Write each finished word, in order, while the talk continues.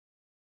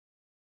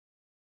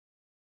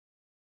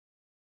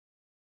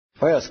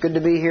Well, it's good to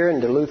be here in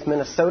Duluth,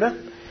 Minnesota.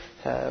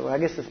 I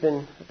guess it's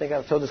been, I think I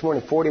was told this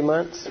morning, 40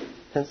 months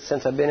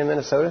since I've been in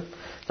Minnesota.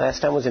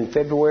 Last time was in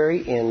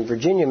February in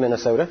Virginia,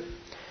 Minnesota.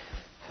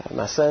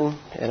 My son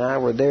and I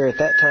were there at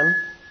that time.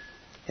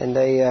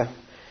 And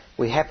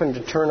we happened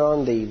to turn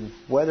on the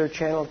Weather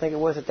Channel, I think it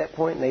was at that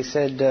point, and they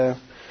said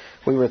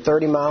we were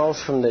 30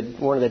 miles from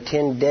one of the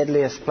 10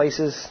 deadliest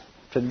places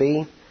to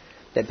be,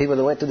 that people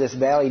that went through this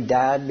valley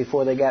died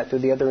before they got through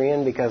the other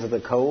end because of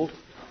the cold.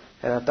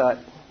 And I thought,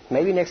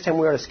 maybe next time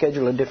we ought to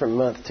schedule a different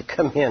month to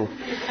come in.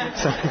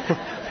 So,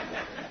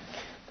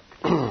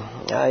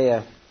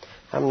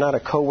 I'm not a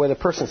cold weather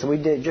person, so we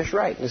did it just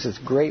right. This is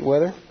great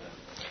weather.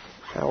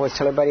 I always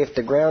tell everybody, if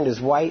the ground is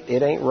white,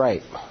 it ain't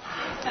right.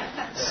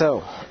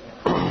 So,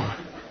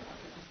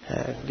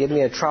 give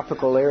me a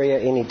tropical area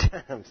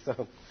anytime.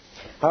 So,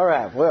 all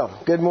right.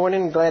 Well, good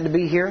morning. Glad to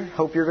be here.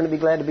 Hope you're going to be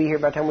glad to be here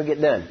by the time we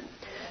get done.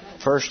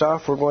 First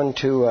off, we're going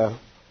to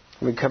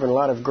be covering a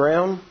lot of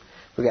ground.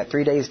 We've got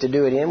 3 days to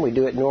do it in. We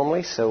do it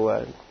normally,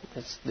 so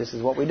this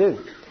is what we do.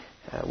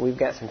 We've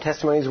got some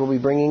testimonies we'll be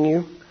bringing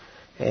you,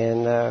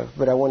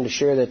 but I wanted to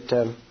share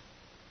that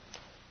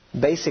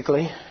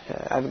basically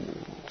I've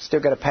still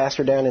got a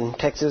pastor down in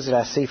Texas that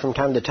I see from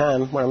time to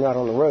time when I'm not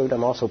on the road.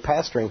 I'm also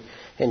pastoring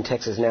in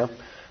Texas now.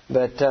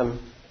 But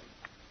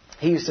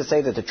he used to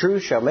say that the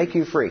truth shall make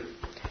you free,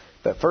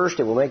 but first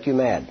it will make you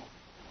mad.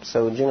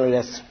 So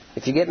generally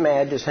if you get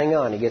mad, just hang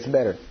on. It gets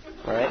better.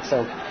 All right?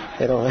 So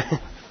they don't...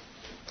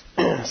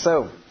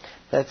 So,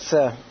 let's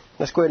go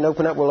ahead and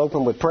open up. We'll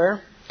open with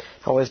prayer.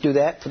 I always do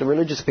that for the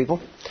religious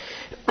people.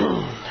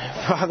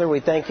 Father, we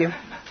thank you.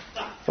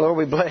 Lord,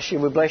 we bless you.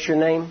 We bless your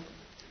name.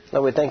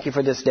 Lord, we thank you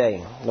for this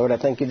day. Lord, I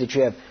thank you that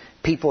you have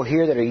people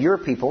here that are your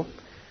people,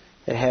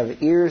 that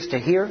have ears to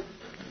hear.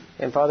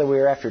 And Father, we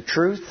are after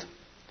truth.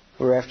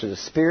 We're after the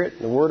Spirit,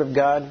 the Word of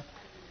God.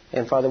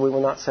 And Father, we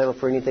will not settle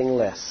for anything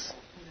less.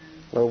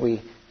 Lord,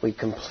 we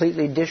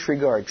completely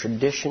disregard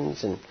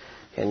traditions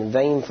and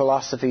vain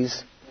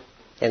philosophies.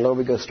 And Lord,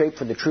 we go straight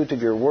for the truth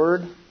of your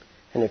word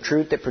and the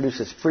truth that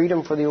produces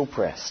freedom for the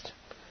oppressed.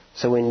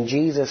 So in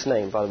Jesus'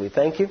 name, Father, we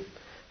thank you.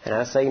 And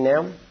I say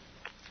now,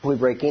 we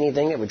break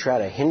anything that would try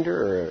to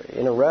hinder or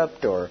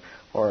interrupt or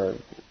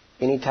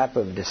any type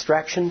of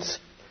distractions.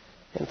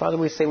 And Father,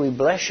 we say we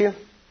bless you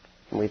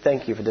and we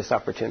thank you for this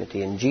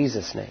opportunity. In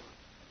Jesus' name,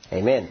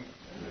 amen.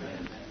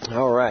 Amen.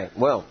 All right.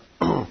 Well,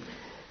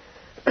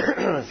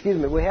 excuse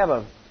me. We have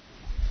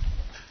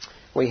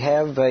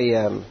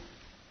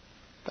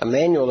a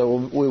manual that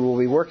we will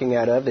be working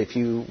out of. If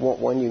you want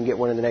one, you can get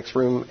one in the next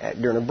room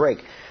during a break.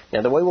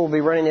 Now, the way we'll be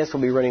running this,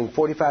 we'll be running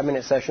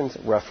 45-minute sessions,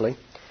 roughly,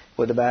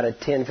 with about a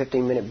 10,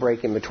 15-minute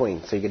break in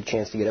between, so you get a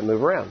chance to get up and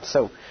move around.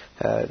 So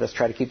let's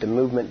try to keep the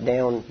movement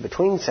down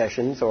between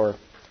sessions or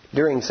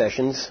during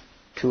sessions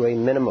to a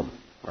minimum,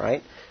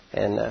 right?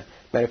 And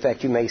matter of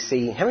fact, you may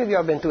see... How many of you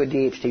have been through a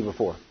DHT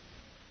before?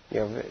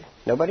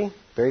 Nobody?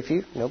 Very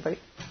few? Nobody?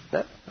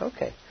 No?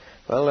 Okay.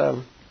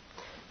 Well,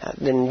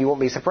 then you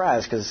won't be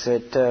surprised because,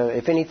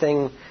 if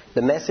anything,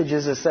 the message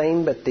is the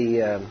same, but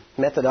the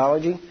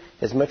methodology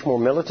is much more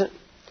militant.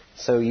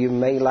 So you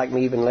may like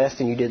me even less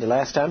than you did the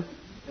last time.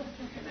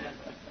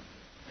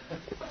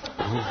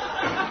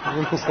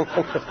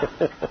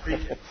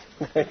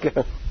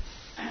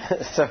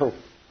 So,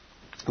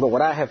 but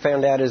what I have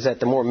found out is that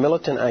the more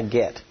militant I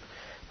get,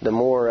 the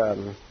more,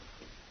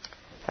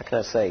 how can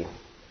I say,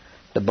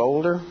 the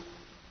bolder.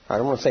 I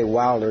don't want to say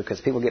wilder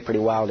because people get pretty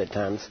wild at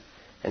times.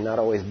 And not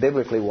always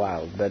biblically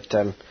wild. But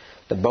the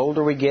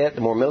bolder we get, the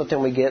more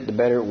militant we get, the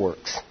better it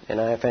works. And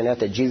I have found out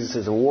that Jesus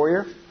is a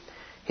warrior.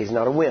 He's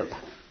not a wimp.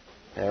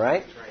 All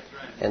right?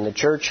 And the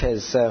church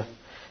has,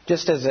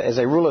 just as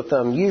a rule of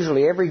thumb,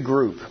 usually every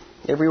group,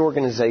 every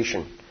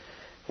organization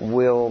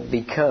will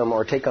become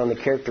or take on the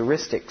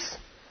characteristics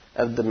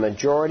of the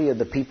majority of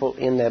the people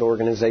in that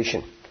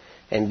organization.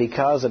 And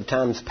because of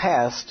times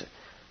past,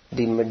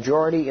 the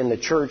majority in the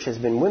church has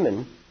been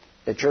women.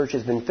 The church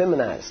has been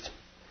feminized.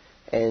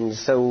 And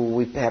so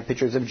we have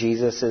pictures of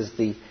Jesus as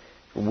the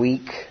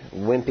weak,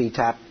 wimpy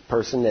type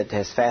person that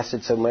has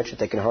fasted so much that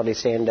they can hardly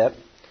stand up.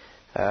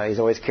 He's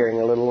always carrying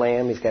a little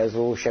lamb. He's got his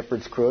little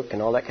shepherd's crook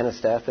and all that kind of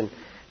stuff.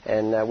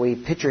 And we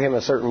picture him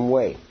a certain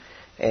way.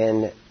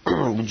 And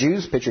the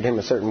Jews pictured him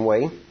a certain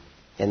way,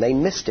 and they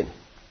missed him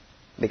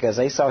because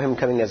they saw him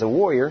coming as a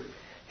warrior,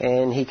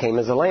 and he came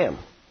as a lamb.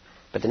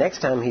 But the next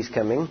time he's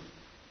coming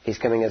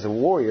as a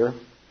warrior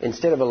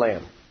instead of a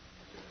lamb.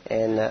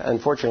 And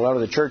unfortunately, a lot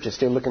of the church is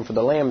still looking for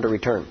the lamb to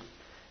return.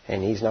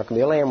 And he's not going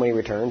to be a lamb when he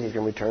returns. He's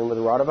going to return with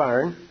a rod of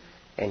iron,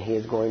 and he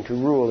is going to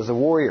rule as a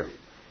warrior.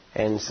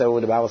 And so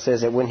the Bible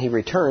says that when he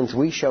returns,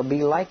 we shall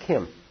be like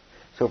him.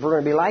 So if we're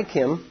going to be like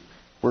him,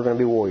 we're going to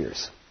be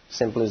warriors.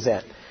 Simple as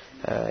that.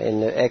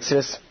 In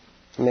Exodus,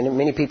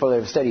 many people that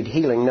have studied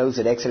healing knows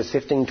that Exodus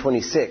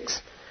 15:26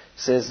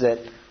 says that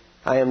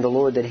I am the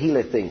Lord that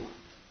healeth thee.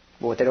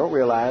 But what they don't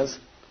realize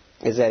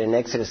is that in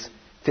Exodus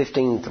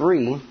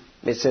 15:3,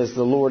 it says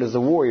the Lord is a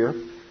warrior.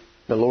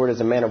 The Lord is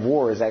a man of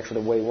war is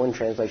actually the way one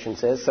translation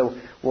says. So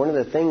one of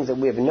the things that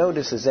we have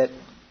noticed is that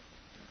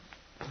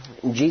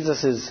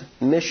Jesus'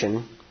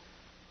 mission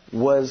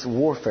was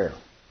warfare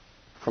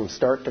from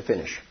start to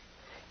finish.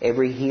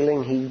 Every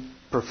healing he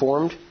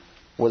performed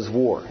was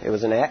war. It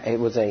was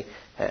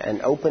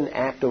an open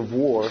act of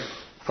war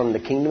from the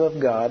kingdom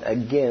of God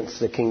against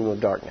the kingdom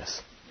of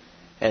darkness.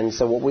 And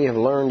so what we have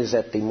learned is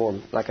that the more,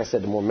 like I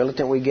said, the more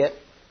militant we get,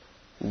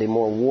 the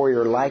more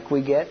warrior-like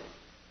we get,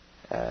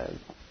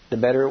 the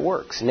better it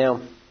works.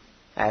 Now,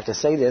 I have to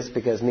say this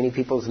because many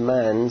people's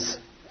minds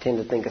tend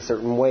to think a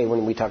certain way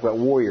when we talk about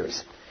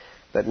warriors.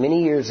 But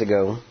many years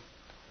ago,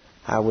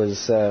 I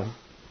was trying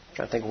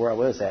to think where I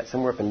was at,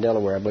 somewhere up in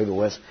Delaware, I believe it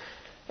was.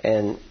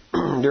 And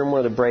during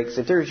one of the breaks,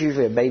 if there's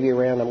usually a baby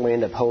around, I'm going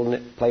to end up holding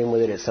it, playing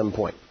with it at some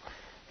point.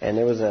 And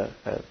there was a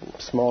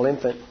small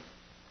infant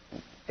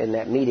in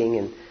that meeting,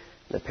 and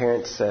the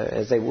parents,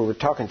 as we were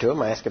talking to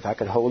him, I asked if I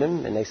could hold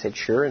him, and they said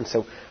sure. And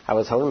so I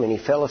was holding him, and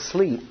he fell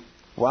asleep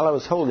while I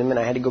was holding him, and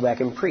I had to go back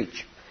and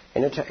preach.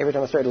 And every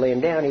time I started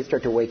laying down, he'd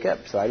start to wake up.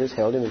 So I just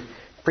held him and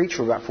preached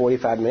for about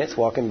 45 minutes,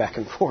 walking back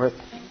and forth.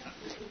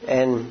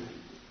 And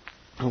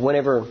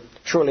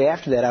shortly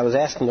after that, I was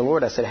asking the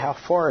Lord, I said, how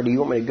far do you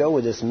want me to go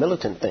with this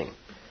militant thing?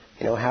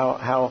 You know,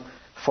 how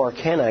far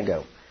can I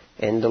go?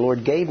 And the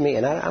Lord gave me,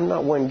 and I'm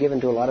not one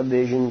given to a lot of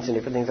visions and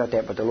different things like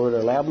that, but the Lord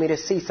allowed me to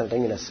see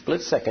something in a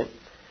split second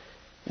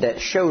that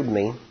showed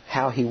me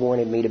how He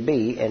wanted me to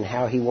be and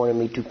how He wanted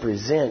me to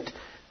present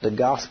the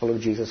gospel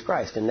of Jesus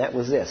Christ. And that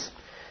was this,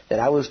 that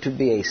I was to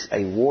be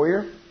a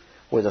warrior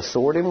with a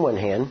sword in one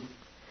hand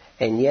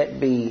and yet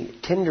be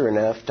tender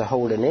enough to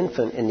hold an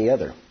infant in the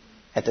other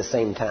at the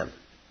same time.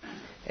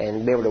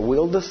 And be able to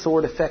wield the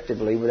sword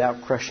effectively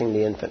without crushing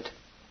the infant.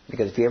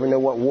 Because if you ever know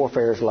what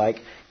warfare is like,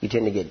 you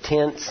tend to get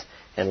tense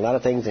and a lot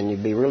of things, and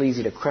it'd be real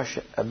easy to crush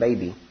a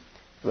baby.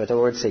 But the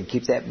Lord said,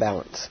 keep that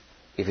balance.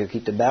 If you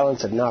keep the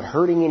balance of not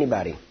hurting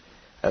anybody,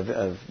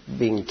 of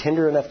being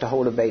tender enough to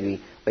hold a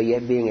baby, but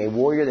yet being a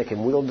warrior that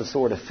can wield the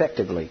sword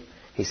effectively,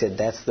 He said,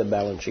 that's the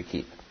balance you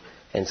keep.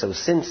 And so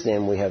since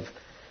then, we have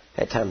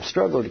at times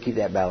struggled to keep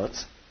that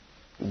balance.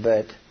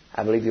 But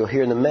I believe you'll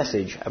hear in the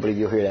message, I believe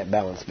you'll hear that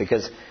balance.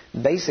 Because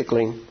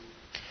basically,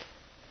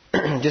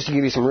 just to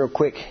give you some real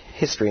quick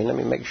history, and let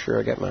me make sure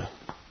I got my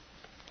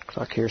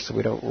clock here so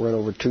we don't run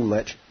over too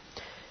much.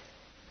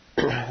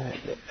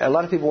 A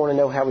lot of people want to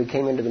know how we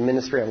came into the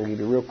ministry. I'm going to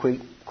give you real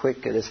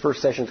quick. This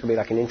first session is going to be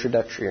like an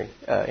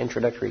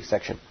introductory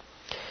section.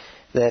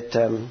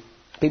 That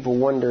people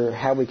wonder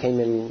how we came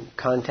in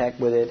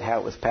contact with it, how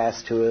it was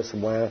passed to us,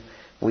 why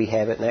we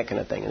have it, and that kind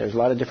of thing. And there's a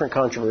lot of different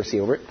controversy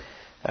over it.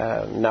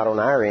 Not on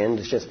our end.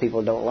 It's just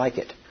people don't like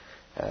it.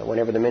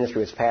 Whenever the ministry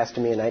was passed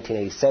to me in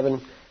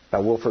 1987 by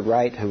Wilford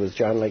Wright, who was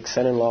John Lake's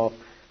son-in-law,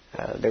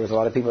 there was a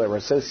lot of people that were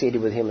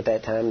associated with him at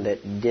that time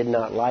that did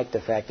not like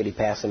the fact that he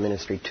passed the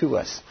ministry to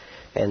us.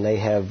 And they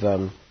have,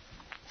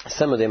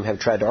 some of them have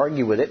tried to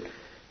argue with it,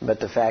 but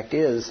the fact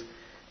is,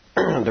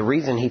 the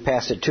reason he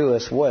passed it to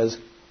us was,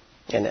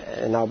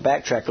 and I'll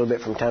backtrack a little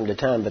bit from time to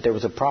time, but there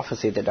was a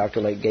prophecy that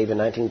Dr. Lake gave in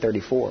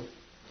 1934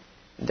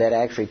 that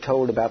actually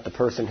told about the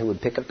person who would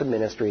pick up the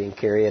ministry and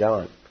carry it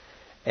on.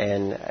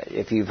 And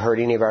if you've heard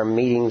any of our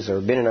meetings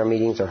or been in our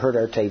meetings or heard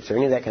our tapes or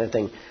any of that kind of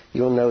thing,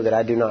 you'll know that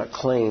I do not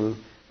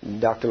claim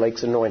Dr.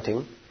 Lake's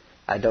anointing.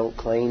 I don't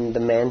claim the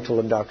mantle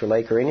of Dr.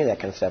 Lake or any of that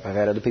kind of stuff. I've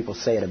had other people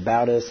say it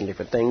about us and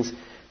different things.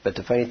 But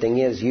the funny thing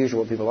is, usually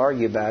what people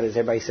argue about is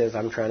everybody says,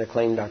 I'm trying to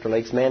claim Dr.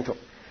 Lake's mantle.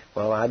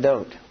 Well, I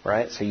don't,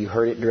 right? So you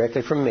heard it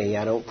directly from me.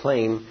 I don't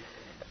claim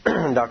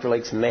Dr.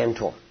 Lake's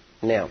mantle.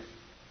 Now,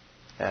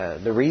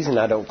 the reason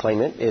I don't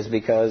claim it is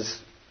because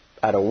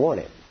I don't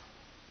want it.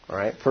 All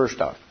right,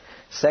 first off.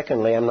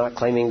 Secondly, I'm not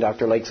claiming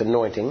Dr. Lake's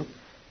anointing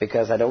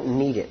because I don't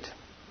need it.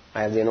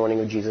 I have the anointing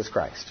of Jesus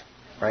Christ.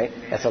 Right?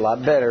 That's a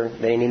lot better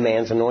than any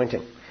man's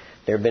anointing.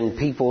 There have been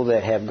people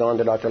that have gone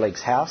to Dr.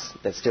 Lake's house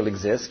that still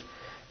exist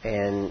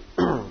and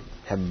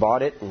have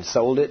bought it and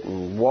sold it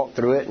and walked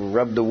through it and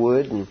rubbed the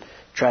wood and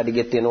tried to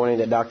get the anointing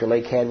that Dr.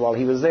 Lake had while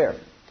he was there.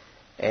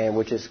 And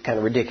which is kind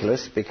of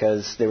ridiculous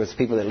because there was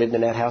people that lived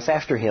in that house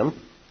after him,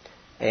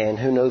 and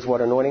who knows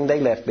what anointing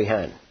they left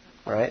behind.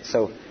 All right?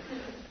 So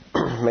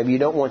maybe you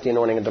don't want the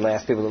anointing of the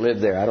last people that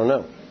lived there. I don't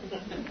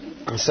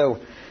know. So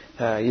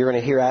you're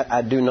going to hear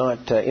I do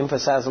not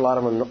emphasize a lot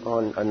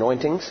on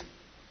anointings.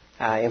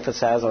 I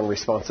emphasize on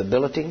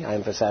responsibility. I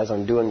emphasize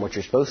on doing what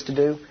you're supposed to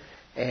do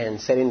and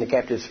setting the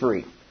captives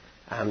free.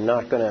 I'm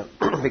not going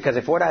to, because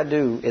if what I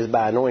do is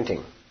by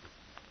anointing,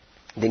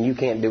 then you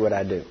can't do what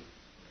I do.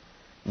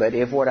 But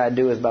if what I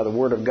do is by the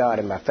Word of God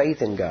and by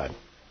faith in God,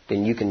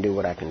 then you can do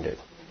what I can do.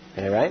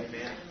 All right?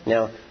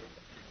 Now,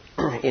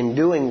 in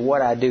doing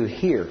what I do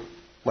here,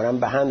 when I'm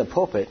behind the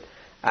pulpit,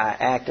 I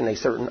act in a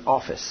certain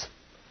office.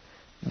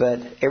 But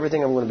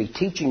everything I'm going to be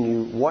teaching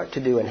you what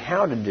to do and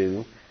how to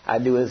do, I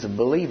do as a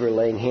believer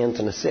laying hands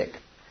on the sick.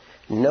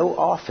 No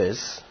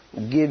office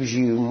gives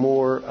you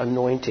more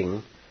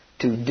anointing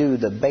to do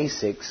the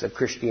basics of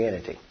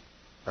Christianity.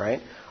 All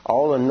right?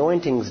 All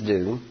anointings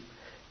do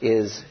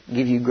is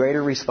give you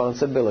greater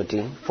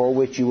responsibility for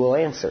which you will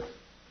answer.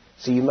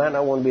 So you might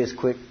not want to be as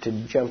quick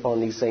to jump on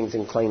these things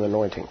and claim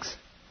anointings.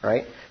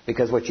 right?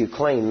 Because what you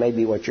claim may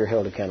be what you're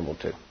held accountable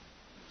to.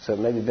 So it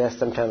may be best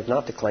sometimes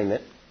not to claim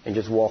it and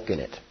just walk in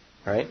it,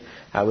 right?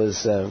 I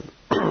was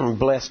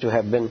blessed to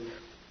have been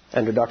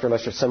under Dr.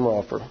 Lester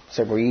Sumrall for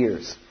several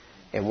years.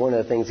 And one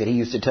of the things that he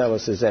used to tell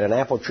us is that an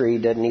apple tree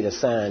doesn't need a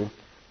sign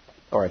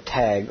or a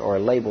tag or a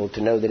label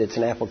to know that it's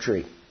an apple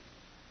tree,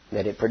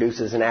 that it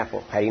produces an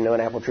apple. How do you know an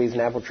apple tree is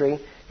an apple tree?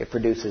 It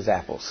produces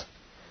apples.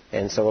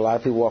 And so a lot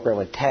of people walk around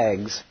with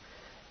tags.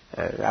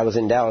 I was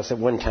in Dallas at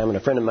one time, and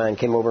a friend of mine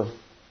came over.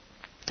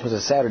 It was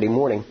a Saturday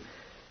morning,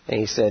 and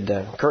he said,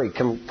 Curry,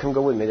 come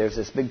go with me. There's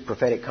this big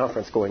prophetic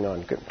conference going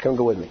on. Come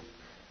go with me.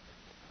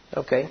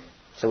 Okay.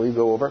 So we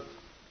go over.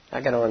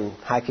 I got on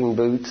hiking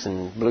boots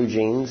and blue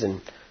jeans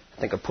and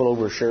I think a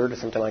pullover shirt or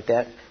something like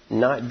that,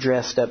 not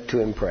dressed up to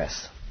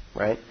impress,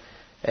 right?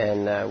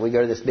 And we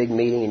go to this big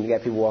meeting, and you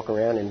got people walking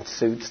around in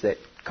suits that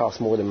cost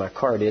more than my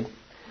car did.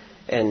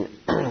 And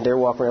they're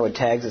walking around with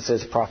tags that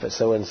says prophet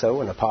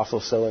so-and-so and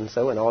apostle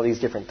so-and-so and all these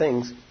different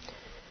things.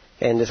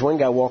 And this one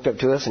guy walked up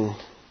to us and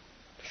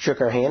shook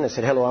our hand and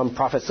said, hello, I'm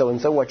prophet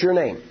so-and-so. What's your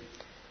name?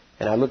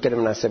 And I looked at him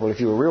and I said, well, if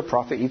you were a real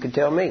prophet, you could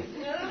tell me.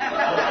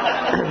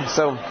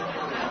 So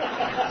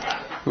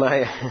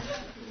my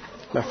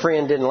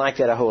friend didn't like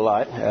that a whole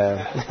lot.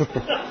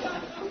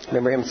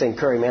 Remember him saying,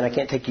 Curry, man, I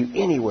can't take you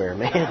anywhere,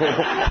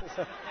 man.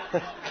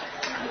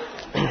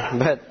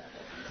 But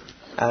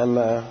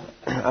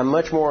I'm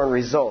much more on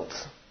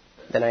results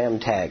than I am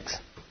tags.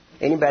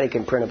 Anybody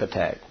can print up a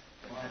tag,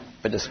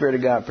 but the Spirit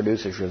of God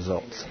produces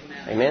results.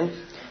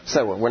 Amen?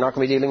 So we're not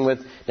going to be dealing with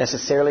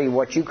necessarily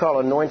what you call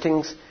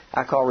anointings.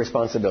 I call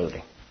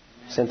responsibility.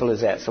 Simple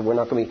as that. So we're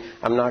not going to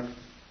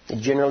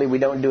be, generally we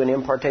don't do an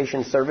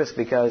impartation service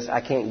because I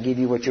can't give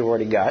you what you've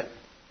already got.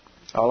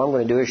 All I'm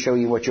going to do is show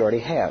you what you already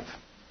have.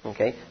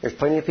 Okay? There's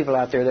plenty of people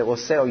out there that will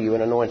sell you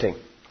an anointing.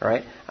 All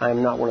right?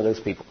 I'm not one of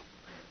those people.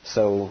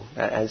 So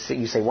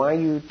you say, why are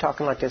you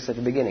talking like this at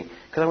the beginning?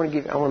 Because I want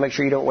to make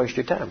sure you don't waste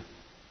your time.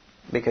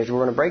 Because we're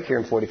going to break here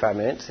in 45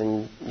 minutes,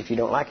 and if you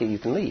don't like it, you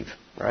can leave.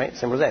 Right?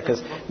 Simple as that. Because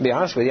to be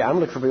honest with you, I'm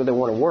looking for people that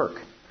want to work.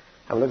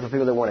 I'm looking for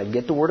people that want to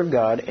get the Word of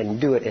God and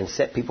do it and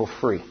set people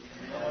free.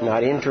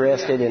 Not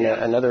interested in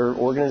another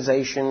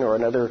organization or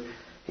another,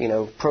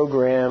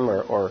 program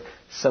or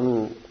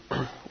some.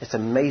 It's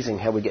amazing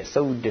how we get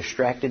so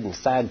distracted and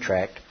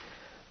sidetracked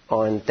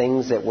on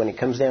things that when it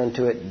comes down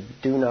to it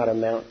do not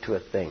amount to a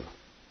thing.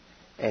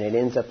 And it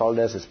ends up, all it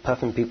does is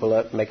puffing people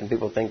up, making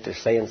people think they're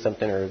saying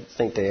something or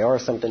think they are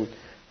something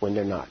when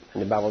they're not.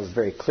 And the Bible is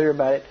very clear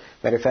about it.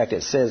 Matter of fact,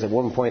 it says at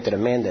one point that a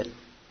man that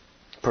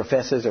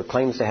professes or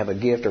claims to have a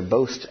gift or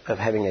boasts of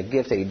having a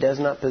gift that he does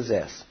not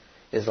possess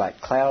is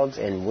like clouds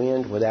and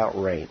wind without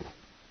rain.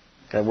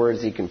 In other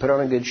words, you can put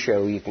on a good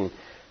show, you can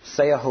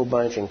say a whole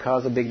bunch and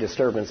cause a big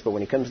disturbance, but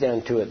when it comes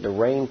down to it, the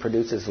rain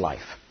produces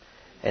life.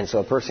 And so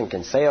a person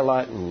can say a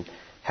lot and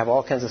have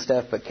all kinds of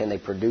stuff, but can they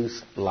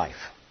produce life?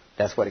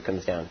 That's what it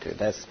comes down to.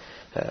 That's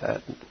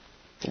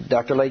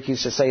Dr. Lake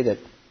used to say that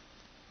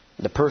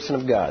the person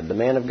of God, the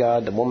man of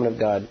God, the woman of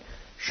God,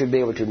 should be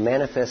able to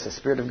manifest the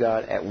Spirit of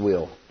God at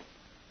will.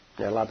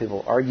 Now, a lot of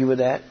people argue with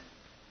that.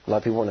 A lot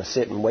of people want to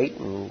sit and wait.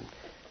 And,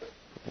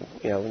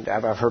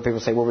 I've heard people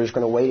say, well, we're just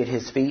going to wait at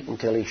His feet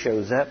until He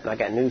shows up. And I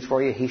got news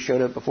for you. He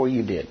showed up before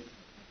you did.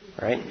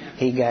 Right?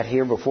 He got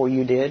here before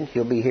you did.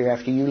 He'll be here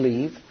after you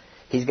leave.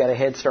 He's got a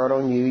head start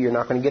on you. You're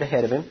not going to get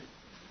ahead of Him.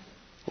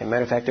 As a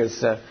matter of fact,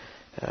 there's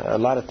a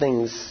lot of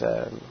things,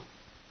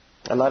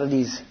 a lot of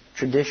these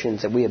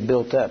traditions that we have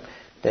built up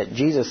that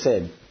Jesus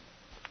said.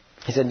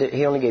 He said that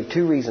He only gave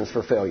two reasons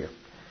for failure.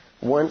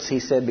 Once He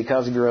said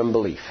because of your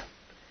unbelief.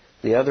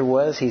 The other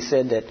was He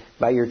said that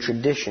by your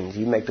traditions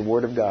you make the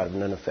Word of God of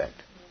none effect.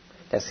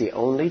 That's the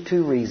only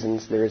two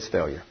reasons there is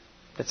failure.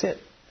 That's it.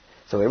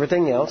 So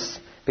everything else,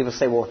 people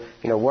say, well,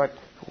 what?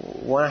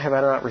 Why have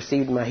I not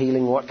received my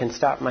healing? What can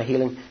stop my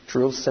healing? It's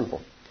real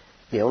simple.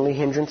 The only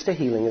hindrance to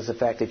healing is the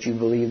fact that you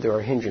believe there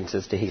are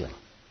hindrances to healing.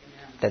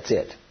 That's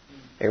it.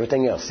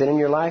 Everything else. Sin in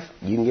your life,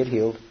 you can get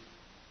healed.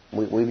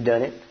 We've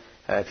done it.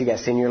 If you got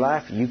sin in your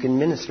life, you can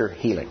minister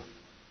healing.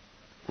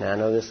 Now, I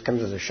know this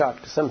comes as a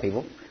shock to some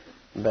people,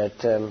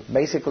 but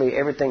basically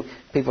everything,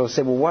 people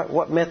say, well,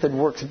 what method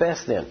works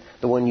best then?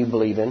 The one you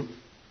believe in.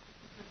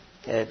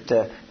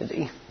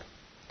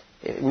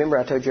 Remember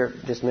I told you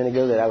just a minute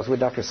ago that I was with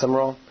Dr.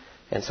 Sumrall,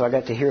 and so I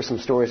got to hear some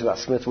stories about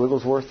Smith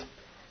Wigglesworth,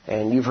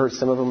 and you've heard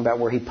some of them about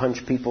where he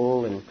punched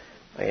people, and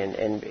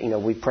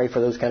we pray for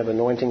those kind of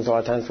anointings a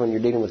lot of times when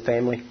you're dealing with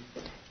family.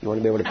 You want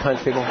to be able to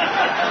punch people.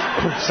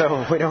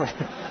 So we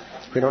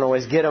don't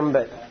always get them,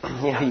 but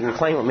you can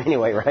claim them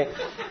anyway, right?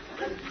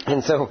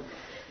 And so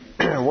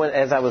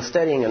as I was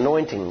studying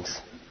anointings,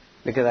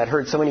 because I'd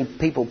heard so many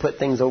people put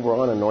things over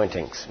on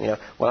anointings.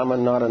 Well,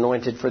 I'm not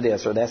anointed for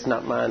this, or that's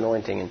not my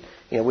anointing. And,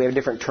 we have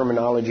different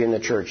terminology in the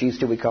church.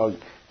 Used to be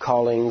called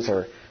callings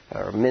or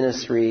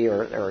ministry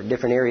or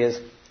different areas.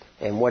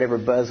 And whatever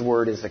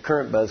buzzword is the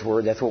current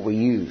buzzword, that's what we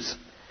use.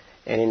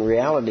 And in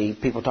reality,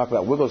 people talk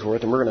about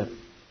Wigglesworth, and we're going to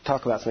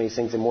talk about some of these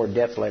things in more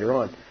depth later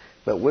on.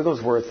 But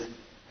Wigglesworth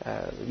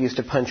used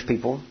to punch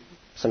people,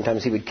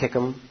 Sometimes he would kick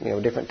them,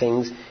 different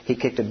things. He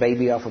kicked a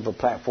baby off of a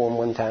platform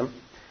one time,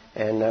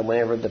 and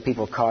whenever the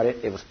people caught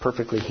it, it was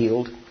perfectly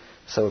healed.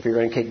 So if you're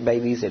going to kick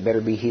babies, it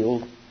better be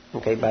healed,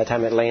 okay, by the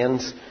time it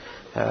lands,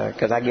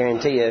 because I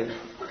guarantee you,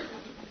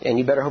 and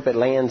you better hope it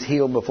lands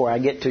healed before I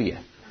get to you.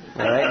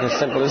 All right, as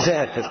simple as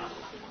that, because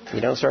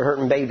you don't start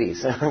hurting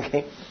babies,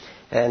 okay?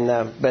 And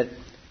but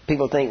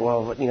people think,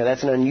 well,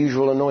 that's an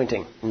unusual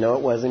anointing. No,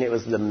 it wasn't. It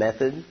was the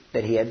method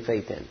that he had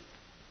faith in.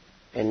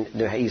 And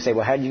you say,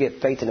 well, how did you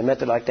get faith in a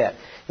method like that?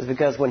 It's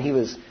because when he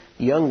was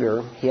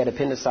younger, he had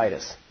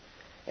appendicitis.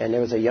 And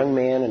there was a young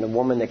man and a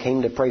woman that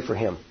came to pray for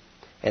him.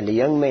 And the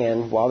young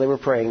man, while they were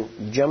praying,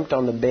 jumped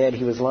on the bed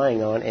he was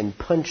lying on and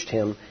punched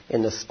him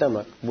in the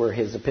stomach where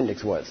his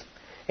appendix was.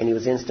 And he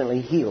was instantly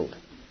healed.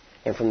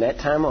 And from that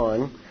time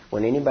on,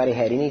 when anybody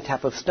had any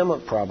type of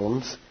stomach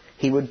problems,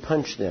 he would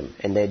punch them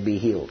and they'd be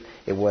healed.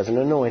 It wasn't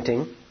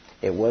anointing.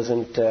 It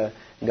wasn't,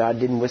 God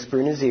didn't whisper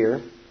in his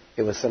ear.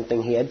 It was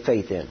something he had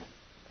faith in.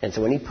 And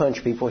so when he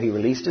punched people, he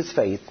released his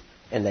faith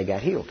and they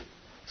got healed.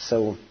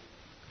 So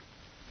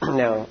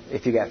now,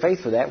 if you got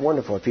faith for that,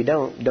 wonderful. If you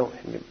don't,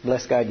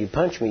 bless God, you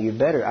punch me,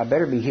 I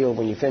better be healed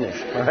when you finish,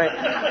 all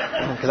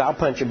right? Because I'll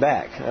punch you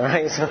back, all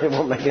right? So it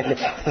won't make any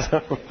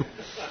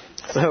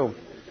So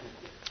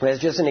that's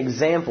just an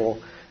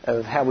example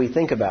of how we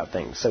think about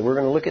things. So we're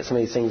going to look at some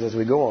of these things as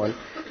we go on.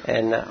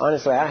 And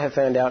honestly, I have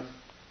found out,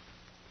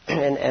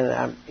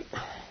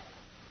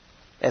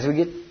 as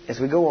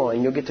we go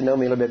on, you'll get to know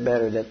me a little bit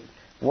better, that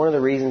one of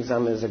the reasons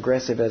I'm as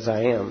aggressive as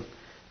I am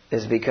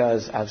is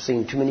because I've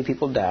seen too many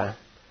people die.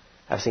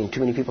 I've seen too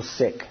many people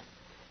sick.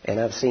 And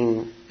I've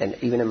seen, and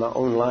even in my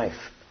own life,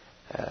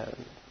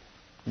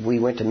 we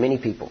went to many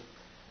people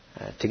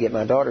to get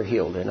my daughter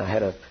healed. And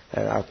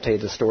I'll tell you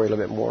the story a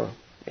little bit more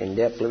in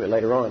depth a little bit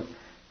later on.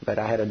 But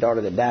I had a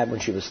daughter that died when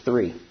she was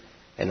 3.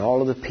 And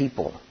all of the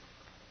people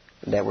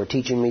that were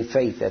teaching me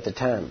faith at the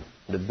time,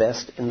 the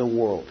best in the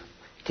world,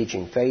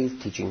 teaching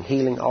faith, teaching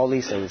healing, all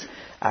these things,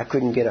 I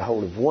couldn't get a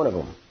hold of one of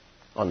them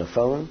on the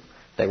phone.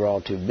 They were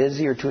all too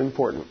busy or too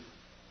important.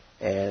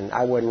 And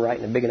I wasn't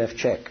writing a big enough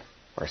check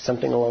or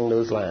something along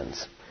those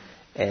lines.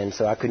 And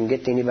so I couldn't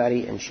get to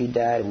anybody, and she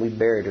died, and we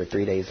buried her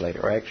 3 days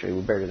later. Or actually,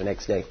 we buried her the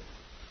next day.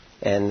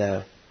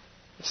 And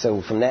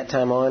so from that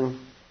time on,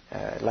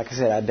 like I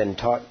said, I'd been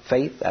taught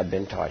faith. I'd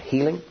been taught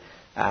healing.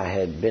 I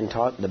had been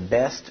taught the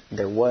best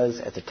there was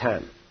at the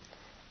time.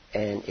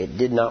 And it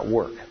did not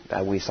work.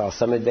 We saw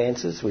some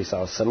advances. We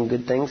saw some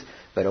good things.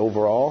 But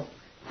overall,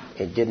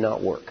 it did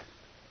not work.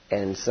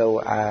 And so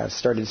I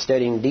started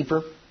studying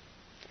deeper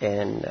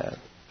and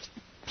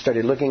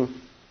started looking.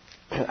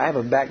 I have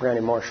a background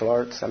in martial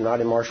arts. I'm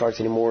not in martial arts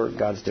anymore.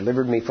 God's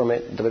delivered me from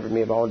it, delivered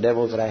me of all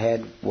devils that I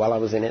had while I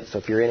was in it. So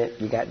if you're in it,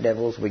 you got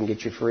devils, we can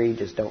get you free.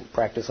 Just don't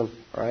practice them,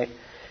 all right?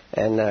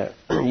 And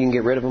you can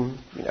get rid of them.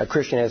 A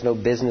Christian has no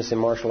business in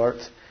martial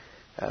arts.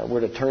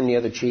 We're to turn the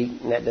other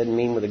cheek, and that doesn't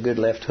mean with a good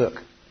left hook,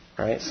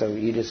 all right? So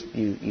you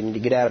need to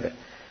get out of it.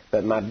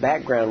 But my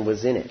background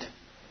was in it.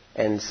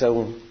 And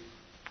so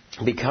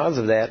because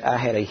of that, I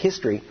had a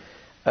history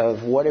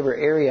of whatever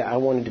area I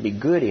wanted to be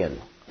good in.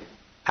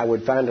 I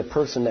would find a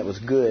person that was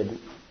good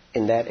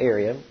in that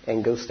area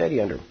and go study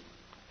under him.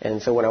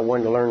 And so when I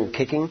wanted to learn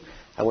kicking,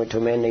 I went to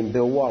a man named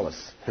Bill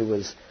Wallace, who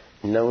was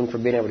known for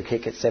being able to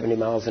kick at 70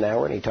 miles an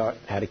hour, and he taught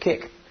how to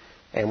kick.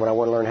 And when I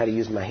wanted to learn how to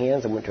use my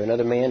hands, I went to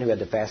another man who had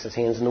the fastest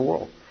hands in the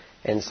world.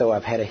 And so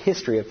I've had a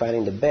history of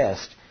finding the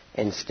best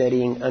and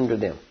studying under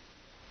them.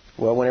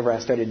 Well, whenever I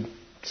started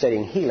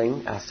studying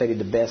healing, I studied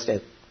the best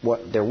at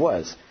what there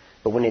was.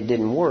 But when it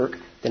didn't work,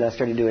 then I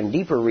started doing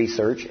deeper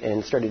research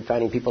and started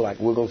finding people like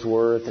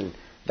Wigglesworth and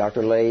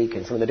Dr. Lake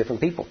and some of the different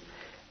people.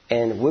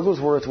 And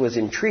Wigglesworth was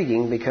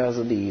intriguing because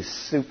of the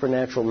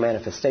supernatural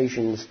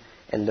manifestations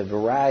and the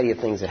variety of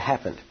things that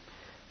happened.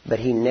 But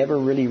he never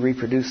really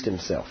reproduced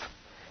himself.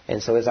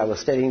 And so as I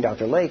was studying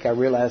Dr. Lake, I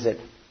realized that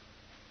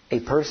a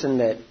person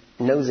that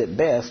knows it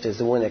best is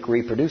the one that can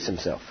reproduce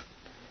himself.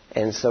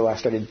 And so I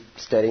started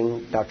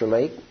studying Dr.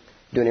 Lake,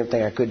 doing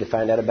everything I could to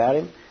find out about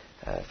him.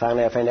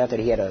 Finally, I found out that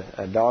he had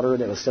a daughter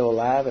that was still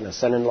alive and a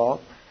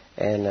son-in-law,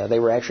 and they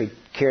were actually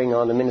carrying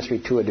on the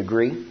ministry to a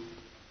degree.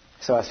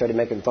 So I started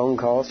making phone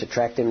calls to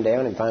track them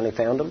down and finally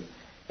found them.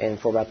 And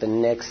for about the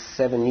next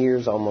 7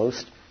 years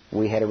almost,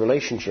 we had a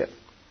relationship.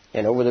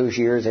 And over those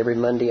years, every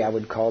Monday I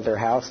would call their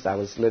house. I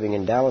was living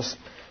in Dallas.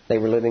 They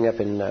were living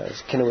up in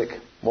Kennewick,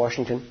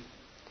 Washington.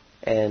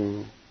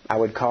 And I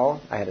would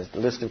call. I had a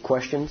list of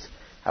questions.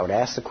 I would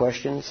ask the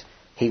questions.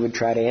 He would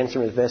try to answer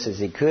them as best as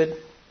he could.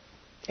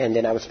 And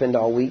then I would spend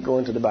all week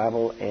going to the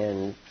Bible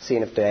and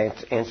seeing if the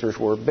answers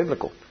were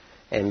biblical.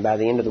 And by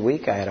the end of the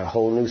week, I had a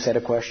whole new set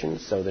of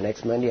questions. So the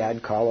next Monday,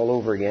 I'd call all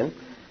over again.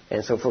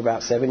 And so for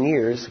about 7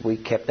 years, we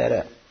kept that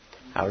up.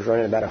 I was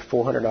running about a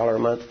 $400 a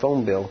month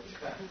phone bill,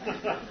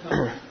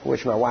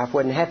 which my wife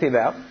wasn't happy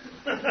about.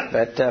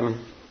 But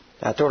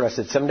I told her, I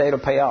said, someday it'll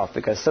pay off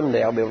because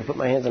someday I'll be able to put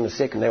my hands on the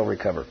sick and they'll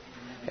recover.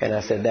 And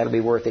I said, that'll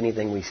be worth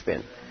anything we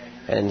spend.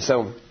 And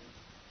so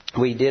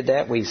we did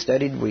that. We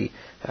studied.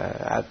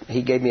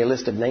 He gave me a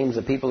list of names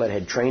of people that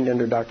had trained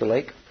under Dr.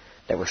 Lake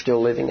that were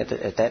still living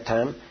at that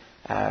time.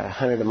 I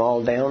hunted them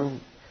all down.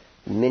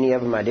 Many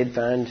of them I did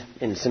find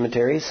in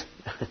cemeteries.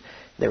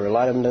 There were a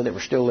lot of them, though, that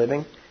were still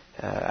living.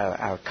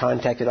 I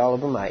contacted all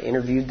of them. I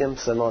interviewed them,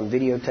 some on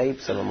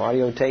videotape, some on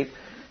audio tape,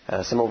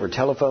 some over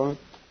telephone.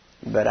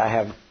 But I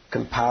have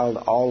compiled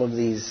all of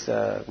these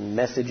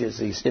messages,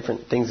 these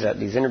different things,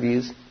 these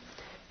interviews.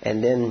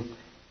 And then,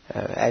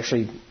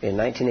 actually, in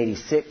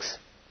 1986,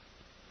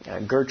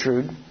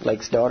 Gertrude,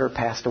 Lake's daughter,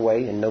 passed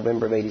away in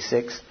November of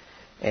 86.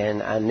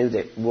 And I knew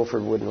that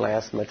Wilford wouldn't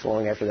last much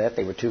long after that.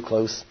 They were too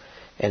close.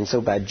 And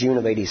so by June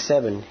of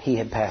 87, he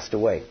had passed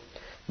away.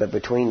 But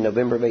between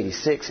November of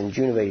 86 and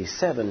June of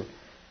 87,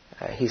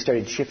 he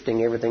started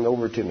shifting everything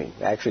over to me.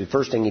 Actually, the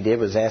first thing he did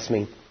was ask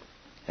me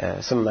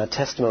some of my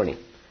testimony.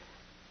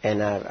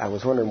 And I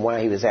was wondering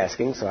why he was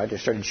asking, so I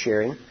just started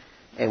sharing.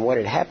 And what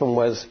had happened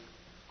was,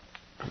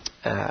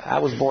 I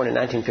was born in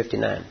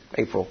 1959,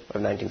 April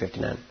of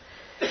 1959.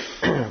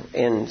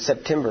 In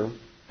September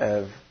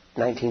of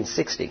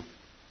 1960,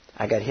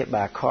 I got hit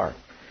by a car.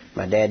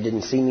 My dad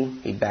didn't see me.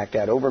 He backed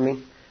out over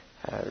me,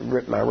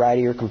 ripped my right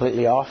ear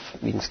completely off.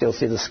 You can still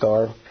see the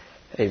scar.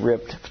 It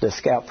ripped the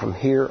scalp from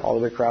here all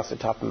the way across the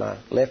top of my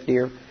left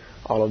ear.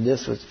 All of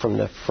this was from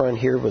the front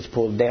here was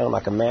pulled down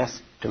like a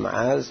mask to my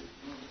eyes.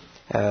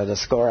 The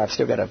scar, I've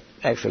still got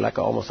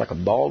almost like a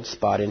bald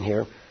spot in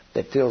here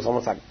that feels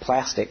almost like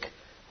plastic,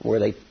 where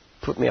they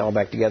put me all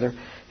back together.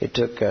 It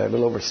took a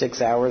little over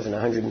 6 hours and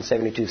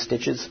 172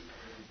 stitches.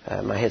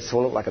 My head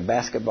swelled up like a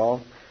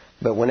basketball.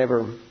 But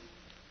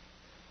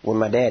when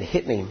my dad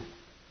hit me,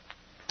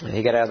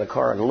 he got out of the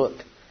car and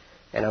looked.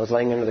 And I was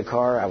laying under the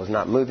car. I was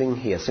not moving.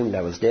 He assumed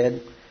I was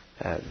dead.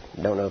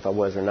 Don't know if I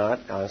was or not.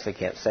 I honestly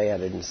can't say. I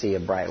didn't see a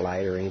bright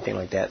light or anything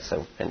like that.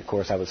 And of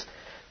course, I was,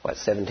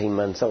 17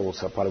 months old,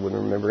 so I probably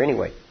wouldn't remember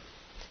anyway.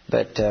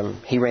 But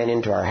he ran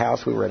into our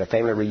house. We were at a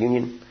family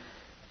reunion.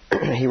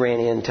 He ran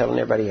in telling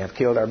everybody, I've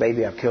killed our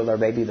baby, I've killed our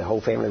baby. The whole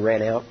family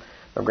ran out.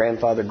 My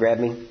grandfather grabbed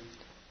me,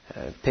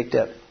 picked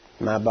up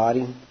my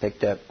body,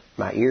 picked up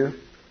my ear,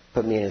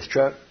 put me in his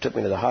truck, took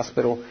me to the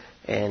hospital,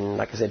 and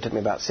like I said, it took me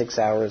about 6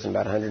 hours and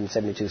about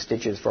 172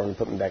 stitches for him to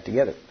put me back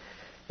together.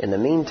 In the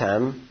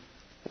meantime,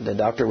 the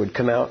doctor would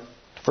come out.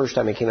 The first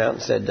time he came out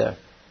and said,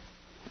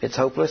 it's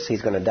hopeless,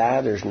 he's going to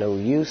die, there's no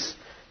use,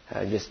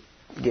 just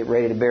get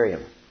ready to bury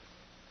him.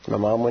 My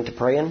mom went to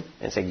praying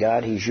and said,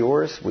 God, he's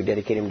yours. We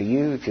dedicate him to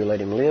you. If you let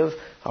him live,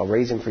 I'll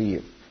raise him for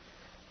you.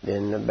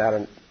 Then about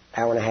an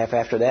hour and a half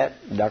after that,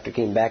 the doctor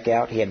came back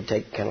out. He had to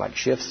take kind of like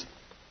shifts.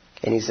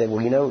 And he said,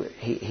 well,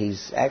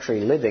 he's actually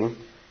living,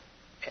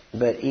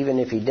 but even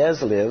if he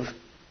does live,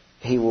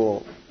 he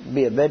will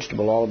be a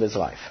vegetable all of his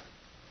life.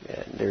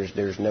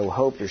 There's no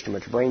hope. There's too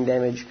much brain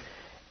damage.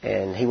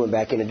 And he went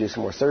back in to do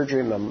some more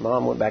surgery. My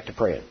mom went back to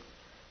praying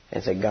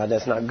and said, God,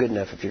 that's not good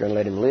enough. If you're going to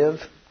let him live,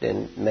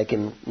 then make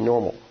him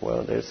normal.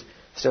 Well, there's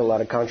still a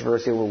lot of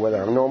controversy over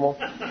whether I'm normal.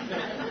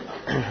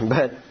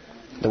 But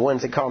the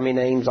ones that call me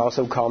names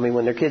also call me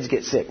when their kids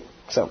get sick.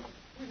 So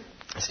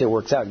it still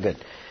works out good.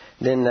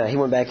 Then he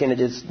went back in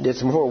and did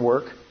some more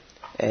work.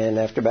 And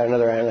after about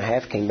another hour and a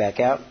half, came back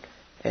out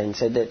and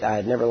said that I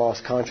had never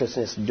lost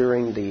consciousness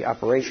during the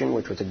operation,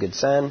 which was a good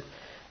sign.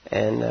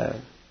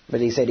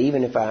 But he said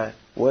even if I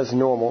was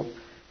normal,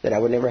 that I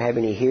would never have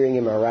any hearing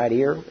in my right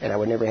ear and I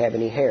would never have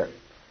any hair.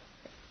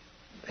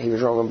 He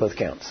was wrong on both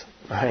counts.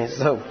 Right?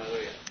 So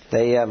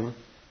they,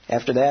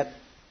 after that,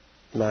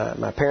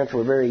 my parents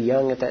were very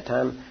young at that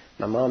time.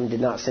 My mom did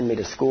not send me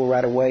to school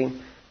right away.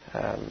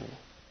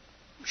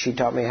 She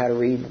taught me how to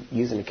read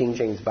using the King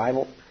James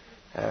Bible.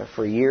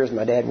 For years,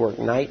 my dad worked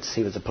nights.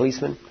 He was a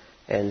policeman.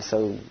 And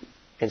so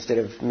instead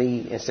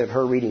of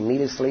her reading me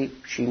to sleep,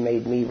 she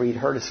made me read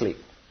her to sleep.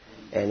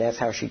 And that's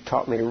how she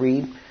taught me to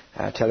read.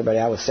 I tell everybody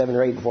I was 7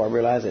 or 8 before I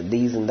realized that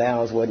these and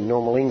thous wasn't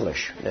normal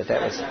English. That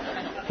was,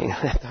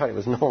 I thought it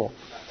was normal.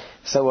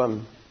 So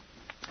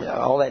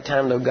all that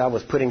time, though, God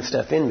was putting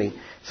stuff in me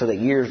so that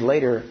years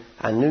later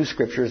I knew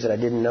scriptures that I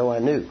didn't know I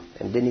knew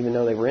and didn't even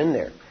know they were in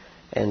there.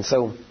 And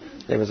so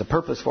there was a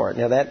purpose for it.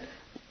 Now that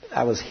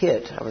I was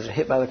hit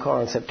by the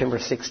car on September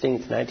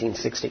 16th,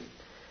 1960.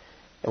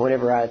 And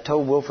whenever I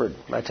told Wilford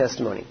my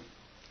testimony,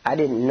 I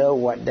didn't know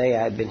what day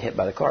I had been hit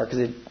by the car because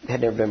it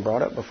had never been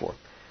brought up before.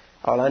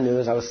 All I knew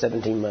is I was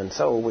 17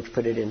 months old, which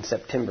put it in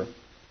September.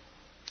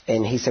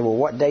 And he said, well,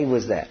 what day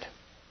was that?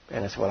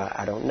 And I said, well,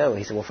 I don't know.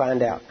 He said, well,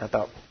 find out. I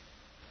thought,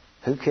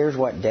 who cares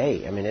what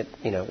day? I mean,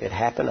 it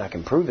happened. I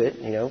can prove it.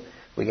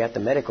 We got the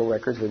medical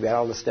records. We've got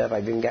all the stuff.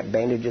 I've even got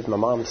bandages. My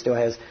mom still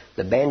has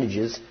the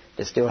bandages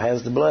that still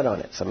has the blood on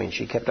it. So, I mean,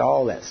 she kept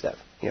all that stuff.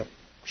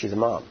 She's a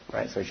mom,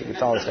 right? So she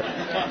keeps all the stuff.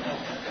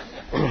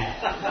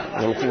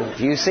 And if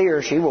you see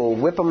her, she will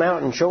whip them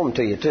out and show them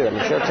to you, too. I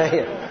mean, she'll tell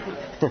you.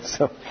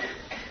 So,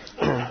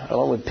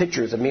 along with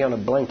pictures of me on a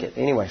blanket.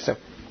 Anyway, so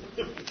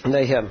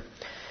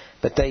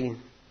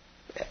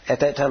at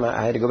that time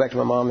I had to go back to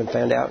my mom and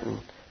found out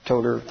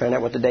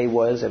what the day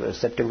was. It was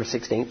September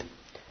 16th.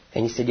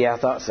 And he said, yeah, I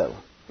thought so.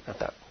 I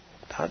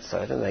thought so.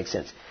 That doesn't make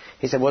sense.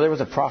 He said, well, there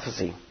was a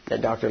prophecy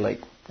that Dr.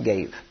 Lake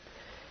gave.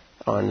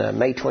 on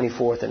May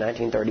 24th of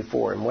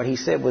 1934. And what he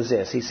said was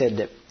this. He said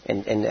that,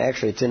 and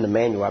actually it's in the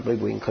manual. I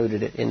believe we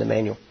included it in the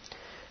manual.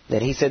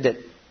 That he said that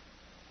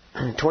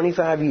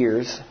 25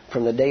 years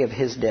from the day of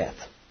his death.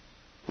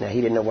 Now,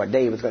 he didn't know what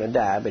day he was going to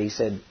die, but he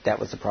said that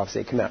was the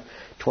prophecy that came out.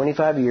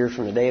 25 years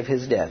from the day of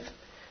his death,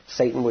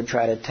 Satan would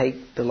try to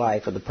take the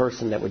life of the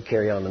person that would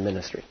carry on the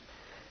ministry.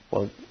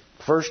 Well,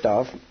 first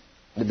off,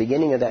 the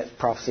beginning of that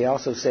prophecy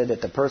also said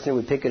that the person who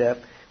would pick it up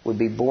would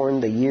be born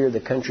the year the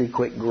country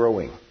quit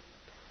growing.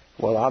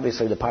 Well,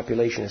 obviously the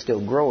population is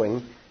still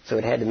growing, so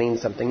it had to mean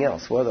something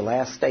else. Well, the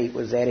last state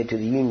was added to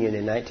the Union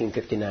in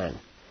 1959.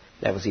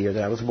 That was the year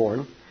that I was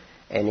born.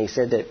 And he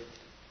said that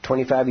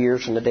 25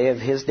 years from the day of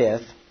his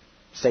death,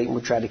 Satan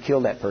would try to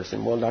kill that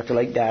person. Well, Dr.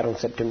 Lake died on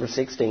September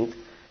 16th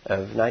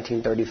of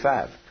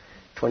 1935.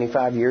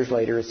 25 years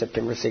later is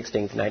September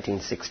 16th,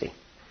 1960.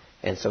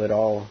 And so it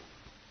all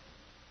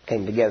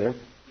came together.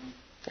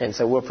 And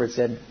so Wilford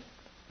said,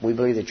 we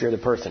believe that you're the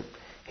person.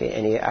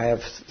 And I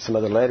have some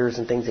other letters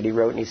and things that he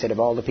wrote, and he said of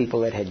all the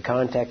people that had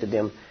contacted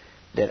them,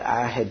 that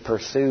I had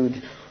pursued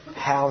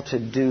how to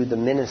do the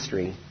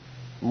ministry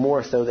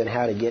more so than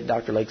how to get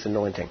Dr. Lake's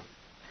anointing.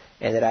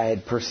 And that I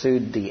had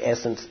pursued the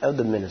essence of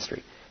the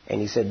ministry.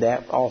 And he said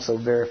that also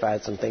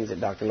verified some things that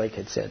Dr. Lake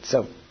had said.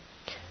 So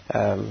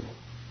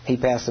he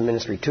passed the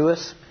ministry to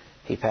us.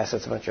 He passed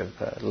us a bunch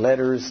of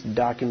letters,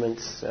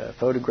 documents,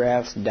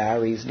 photographs,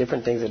 diaries,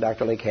 different things that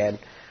Dr. Lake had,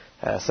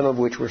 some of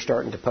which we're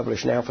starting to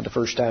publish now for the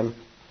first time.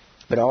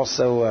 But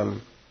also,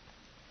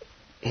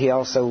 he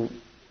also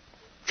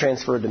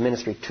transferred the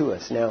ministry to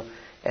us. Now,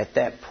 at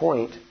that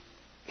point,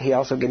 he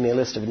also gave me a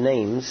list of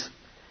names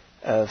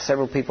of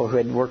several people who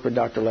had worked with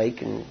Dr.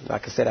 Lake. And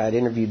like I said, I had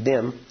interviewed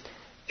them.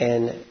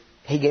 And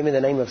he gave me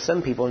the name of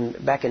some people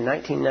back in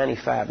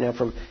 1995. Now,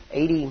 from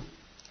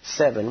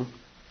 87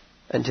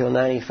 until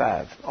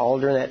 95, all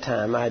during that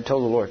time, I had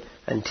told the Lord,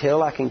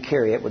 until I can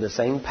carry it with the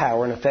same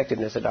power and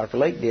effectiveness that Dr.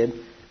 Lake did,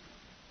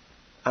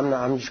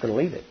 I'm just going to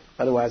leave it.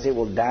 Otherwise, it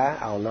will die.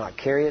 I'll not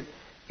carry it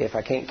if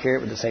I can't carry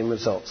it with the same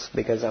results.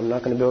 Because I'm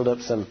not going to build up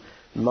some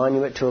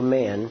monument to a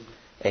man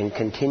and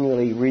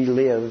continually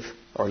relive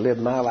or live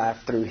my life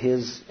through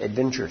his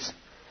adventures.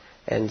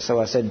 And so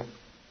I said,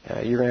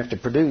 you're going to have to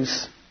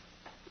produce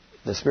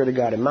the Spirit of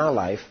God in my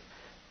life,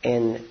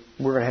 and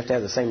we're going to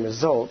have the same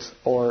results,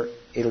 or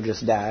it'll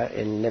just die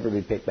and never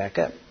be picked back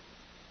up.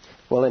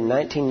 Well, in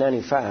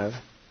 1995,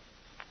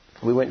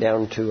 we went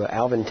down to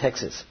Alvin,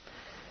 Texas.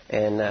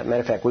 And matter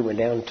of fact, we went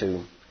down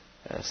to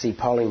see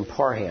Pauline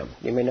Parham.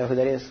 You may know who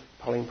that is,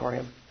 Pauline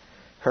Parham?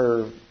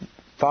 Her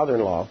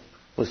father-in-law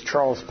was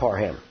Charles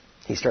Parham.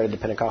 He started the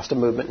Pentecostal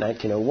movement in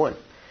 1901.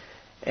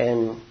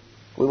 And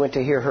we went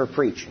to hear her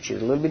preach. She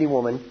was a little bitty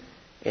woman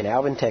in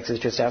Alvin, Texas,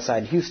 just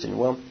outside Houston.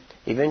 Well,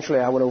 eventually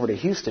I went over to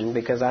Houston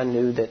because I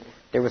knew that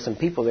there were some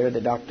people there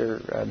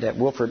that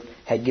Wilford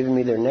had given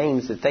me their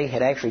names, that they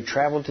had actually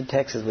traveled to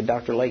Texas with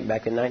Dr. Lake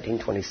back in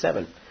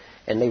 1927.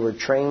 And they were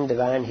trained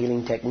divine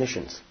healing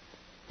technicians.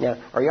 Now,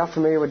 are y'all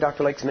familiar with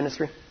Dr. Lake's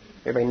ministry?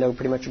 Everybody know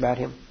pretty much about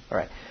him? All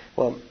right.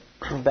 Well,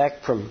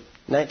 back from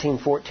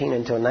 1914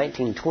 until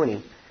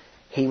 1920,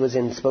 he was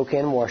in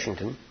Spokane,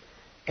 Washington.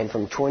 And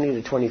from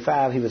 20 to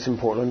 25, he was in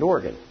Portland,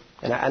 Oregon.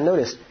 And I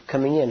noticed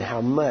coming in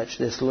how much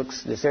this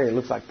area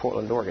looks like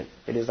Portland, Oregon.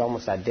 It is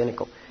almost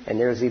identical. And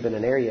there's even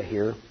an area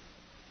here,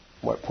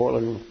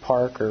 Portland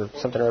Park or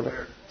something or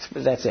other.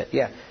 That's it,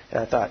 yeah. And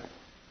I thought,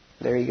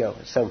 there you go.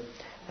 So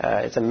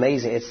it's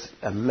amazing. It's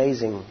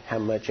amazing how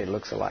much it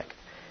looks alike.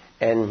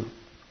 And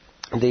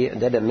that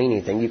doesn't mean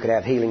anything. You could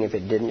have healing if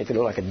it didn't. If it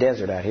looked like a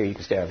desert out here, you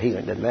can still have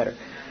healing. It doesn't matter.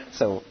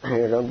 So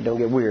don't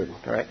get weird,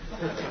 all right?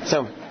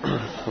 So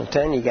I'm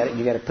telling you,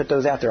 you got to put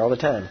those out there all the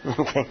time.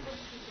 Okay.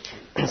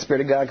 The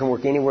Spirit of God can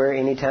work anywhere,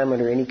 anytime,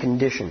 under any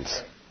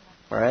conditions.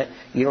 All right?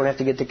 You don't have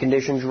to get the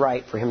conditions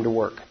right for Him to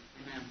work.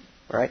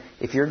 All right?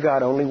 If your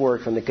God only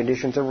works when the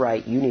conditions are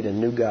right, you need a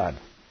new God.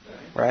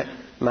 All right?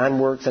 Mine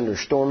works under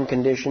storm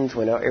conditions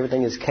when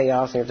everything is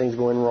chaos and everything's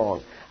going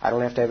wrong. I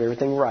don't have to have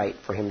everything right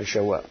for Him to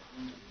show up.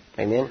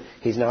 Amen?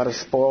 He's not a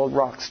spoiled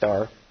rock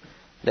star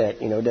that,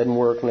 doesn't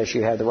work unless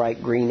you have the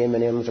right green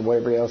M&Ms or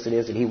whatever else it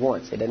is that He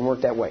wants. It doesn't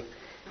work that way.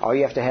 All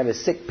you have to have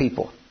is sick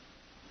people,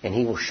 and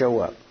He will show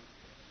up.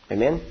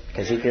 Amen?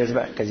 Because He cares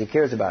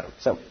about them.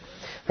 So, all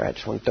right,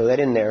 just want to throw that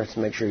in there to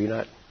make sure you're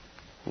not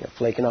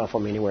flaking off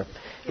on me anywhere.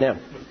 Now,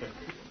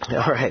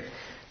 all right.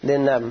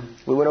 Then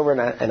we went over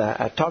and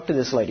I talked to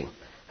this lady.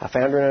 I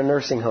found her in a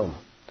nursing home.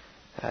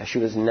 She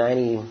was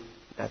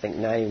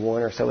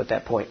 91 or so at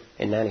that point,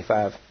 in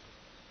 95.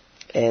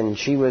 And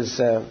she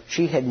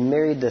had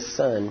married the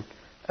son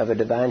of a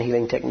divine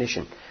healing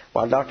technician.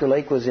 While Dr.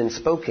 Lake was in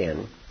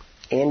Spokane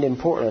and in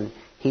Portland,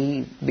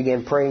 he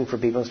began praying for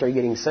people and started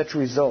getting such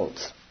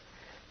results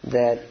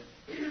that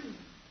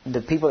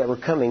the people that were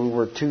coming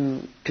were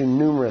too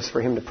numerous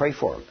for him to pray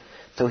for them.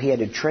 So he had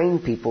to train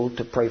people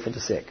to pray for the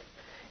sick.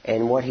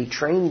 And what he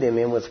trained them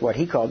in was what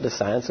he called the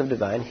science of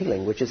divine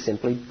healing, which is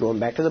simply going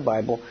back to the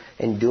Bible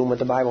and doing what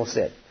the Bible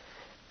said.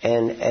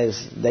 And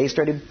as they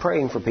started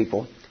praying for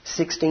people,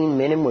 16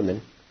 men and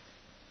women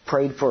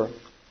prayed for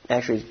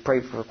Actually,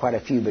 prayed for quite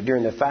a few, but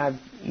during the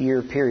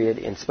 5-year period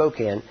in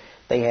Spokane,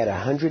 they had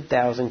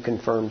 100,000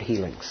 confirmed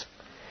healings.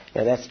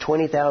 Now, that's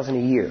 20,000 a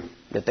year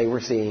that they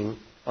were seeing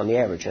on the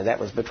average. Now, that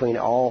was between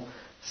all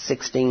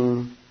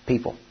 16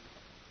 people.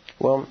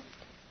 Well,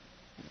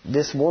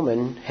 this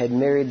woman had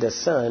married the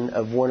son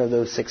of one of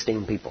those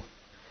 16 people.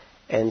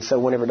 And so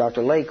whenever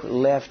Dr. Lake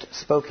left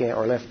Spokane,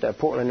 or left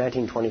Portland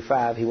in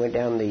 1925, he went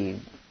down the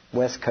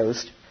West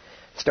Coast,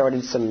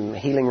 started some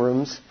healing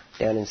rooms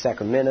down in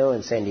Sacramento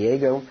and San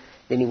Diego.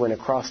 Then he went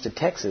across to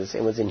Texas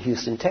and was in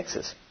Houston,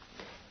 Texas.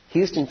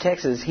 Houston,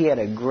 Texas, he had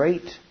a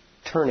great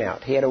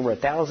turnout. He had over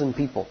 1,000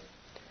 people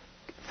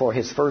for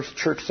his first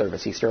church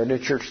service. He started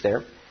a church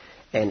there,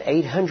 and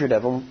 800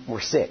 of them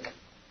were sick.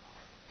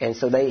 And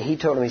so he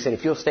told him, he said,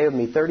 if you'll stay with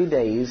me 30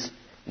 days,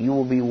 you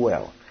will be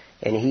well.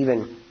 And he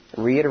even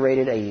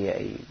reiterated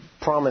a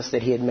promise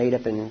that he had made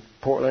up in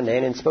Portland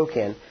and in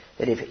Spokane,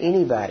 that if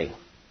anybody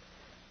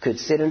could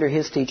sit under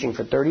his teaching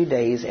for 30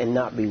 days and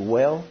not be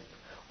well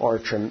or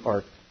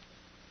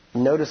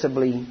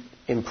noticeably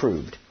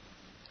improved,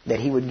 that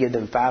he would give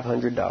them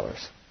 $500.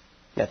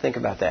 Now think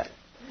about that.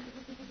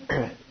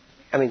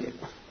 I mean,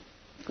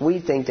 we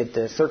think that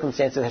the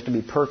circumstances have to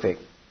be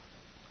perfect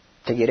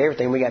to get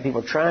everything. We got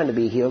people trying to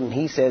be healed, and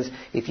he says,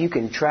 if you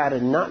can try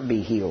to not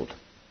be healed,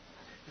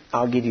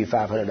 I'll give you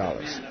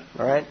 $500.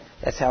 All right?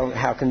 That's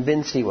how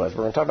convinced he was.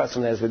 We're going to talk about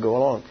some of that as we go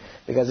along,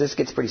 because this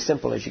gets pretty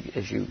simple as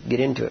you get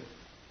into it.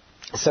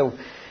 So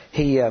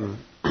he,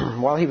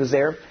 while he was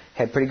there,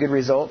 had pretty good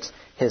results.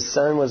 His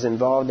son was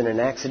involved in an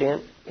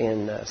accident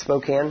in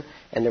Spokane,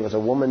 and there was a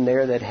woman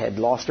there that had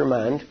lost her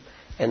mind,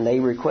 and they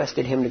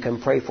requested him to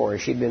come pray for her.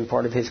 She'd been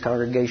part of his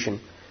congregation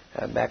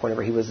back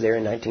whenever he was there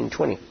in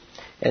 1920.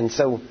 And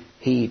so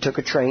he took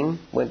a train,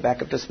 went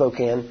back up to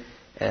Spokane,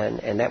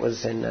 and that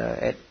was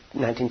at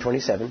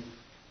 1927.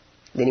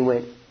 Then he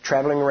went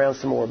traveling around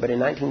some more, but in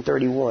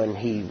 1931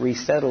 he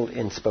resettled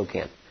in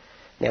Spokane.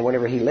 Now,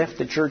 whenever he left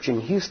the church in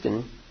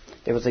Houston,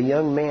 there was a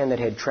young man that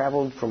had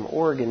traveled from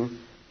Oregon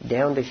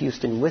down to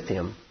Houston with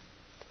him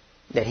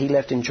that he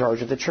left in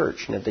charge of the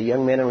church. Now, the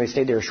young man only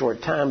stayed there a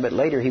short time, but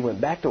later he went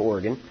back to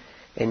Oregon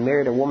and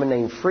married a woman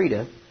named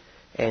Frida,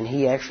 and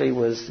he actually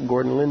was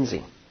Gordon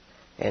Lindsay.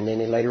 And then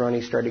later on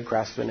he started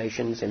Christ for the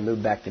Nations and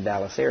moved back to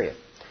Dallas area.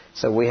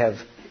 So we have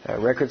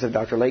records of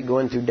Dr. Lake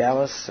going through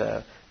Dallas.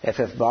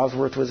 F.F.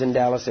 Bosworth was in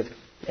Dallas.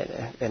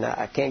 And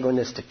I can't go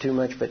into this too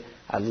much, but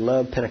I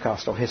love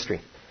Pentecostal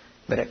history,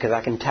 because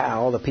I can tie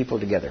all the people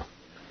together.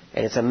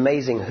 And it's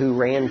amazing who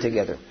ran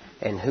together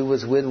and who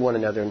was with one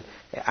another. And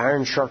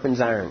iron sharpens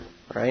iron,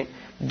 right?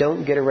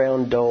 Don't get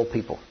around dull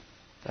people,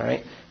 all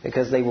right?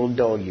 Because they will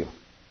dull you.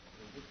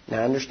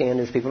 Now, I understand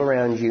there's people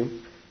around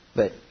you,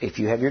 but if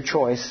you have your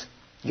choice,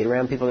 get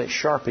around people that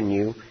sharpen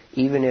you,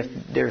 even if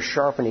their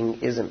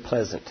sharpening isn't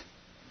pleasant,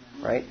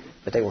 right?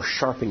 But they will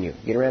sharpen you.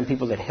 Get around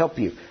people that help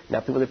you,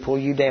 not people that pull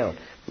you down.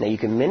 Now, you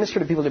can minister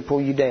to people that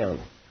pull you down,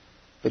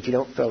 but you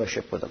don't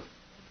fellowship with them,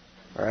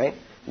 all right?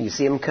 You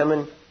see them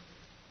coming,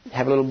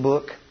 have a little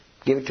book,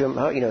 give it to them.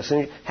 As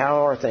soon as,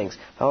 how are things?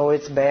 Oh,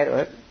 it's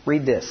bad.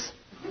 Read this,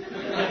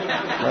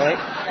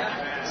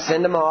 right?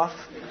 Send them off.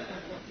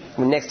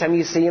 When next time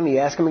you see them, you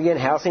ask them again,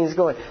 how's things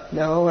going?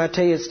 No, I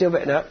tell you, it's still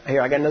bad. No,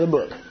 here, I got another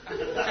book.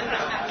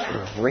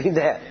 Read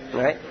that,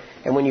 right?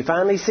 And when you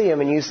finally see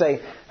them and you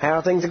say, how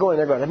are things going?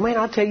 They're going, man,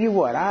 I'll tell you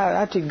what.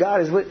 I tell you,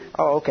 God is with...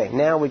 Oh, okay,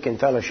 now we can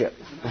fellowship,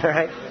 all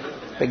right?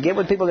 But get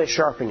with people that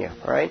sharpen you,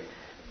 all right?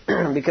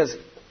 Because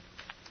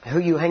who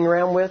you hang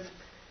around with,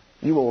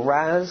 you will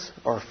rise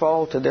or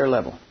fall to their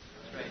level.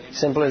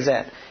 Simple as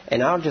that.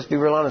 And I'll just be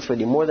real honest with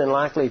you. More than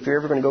likely, if you're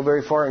ever going to go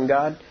very far in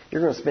God,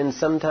 you're going to spend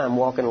some time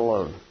walking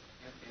alone.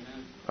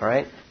 All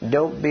right?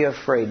 Don't be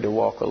afraid to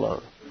walk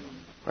alone.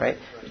 All right?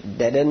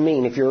 That doesn't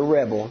mean if you're a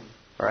rebel.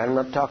 All right? I'm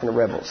not talking to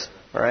rebels.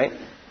 All right?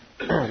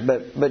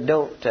 But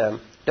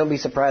don't be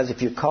surprised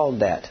if you're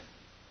called that.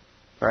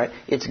 All right?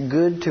 It's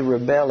good to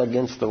rebel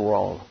against the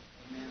wrong.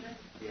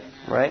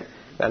 Right?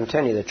 I'm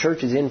telling you, the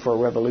church is in for a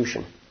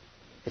revolution.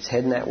 It's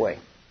heading that way.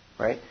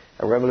 Right?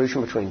 A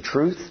revolution between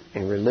truth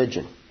and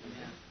religion.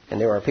 And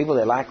there are people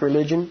that like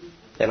religion.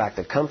 They like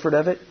the comfort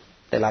of it.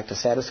 They like the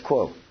status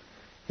quo.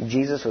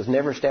 Jesus was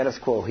never status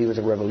quo. He was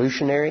a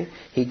revolutionary.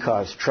 He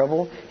caused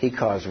trouble. He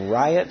caused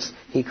riots.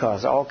 He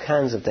caused all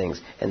kinds of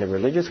things. And the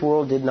religious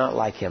world did not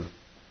like him.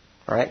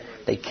 All right?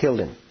 They killed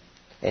him.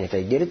 And if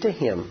they did it to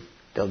him,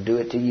 they'll do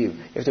it to you.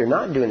 If they're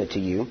not doing it to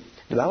you,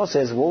 the Bible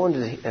says, woe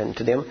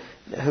unto them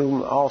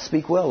whom all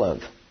speak well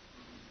of.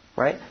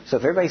 Right? So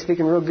if everybody's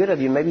speaking real good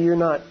of you, maybe you're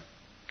not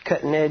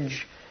cutting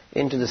edge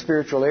into the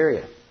spiritual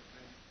area.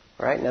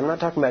 Right? And I'm not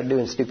talking about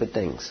doing stupid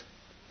things.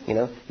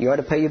 You ought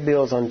to pay your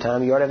bills on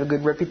time. You ought to have a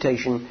good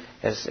reputation,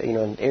 as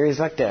in areas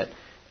like that.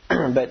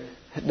 But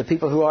the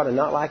people who ought to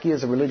not like you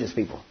is the religious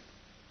people.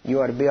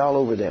 You ought to be all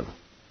over them.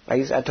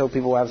 I told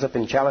people I was up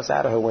in Chalice,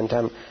 Idaho one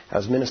time. I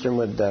was ministering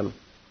with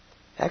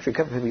actually a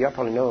couple of people. Y'all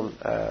probably know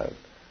them.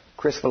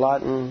 Chris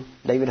Vallotton,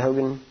 David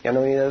Hogan. Y'all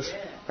know any of those?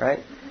 Right?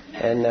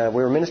 And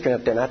we were ministering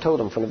up there, and I told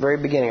them from the very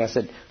beginning, I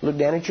said, look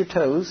down at your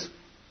toes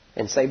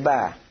and say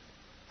bye.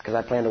 because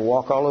I plan to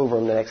walk all over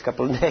them the next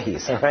couple of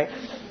days. All right,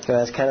 so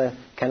that's kind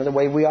of the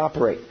way we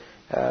operate.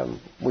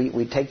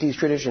 We take these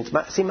traditions.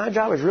 My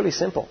job is really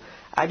simple.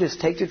 I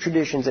just take the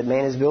traditions that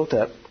man has built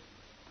up,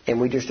 and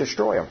we just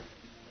destroy them.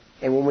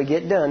 And when we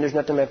get done, there's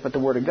nothing left but the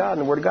Word of God,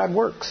 and the Word of God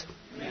works.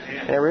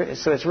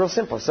 So it's real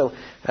simple. So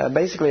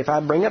basically, if I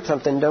bring up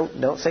something,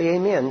 don't say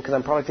amen, because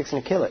I'm probably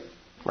fixing to kill it.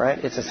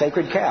 Right? It's a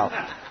sacred cow.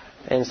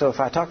 And so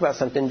if I talk about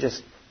something,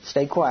 just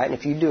stay quiet. And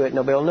if you do it,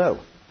 nobody will know.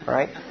 All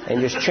right?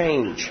 And just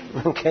change.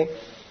 Okay?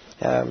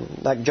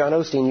 Like John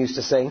Osteen used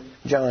to say,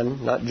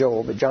 John, not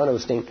Joel, but John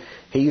Osteen,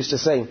 he used to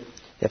say,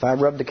 if I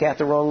rub the cat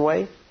the wrong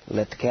way,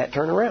 let the cat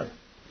turn around.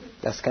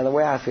 That's kind of the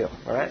way I feel.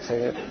 All right?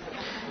 So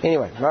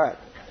anyway, all right.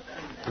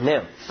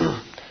 Now,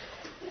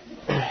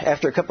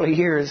 after a couple of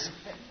years,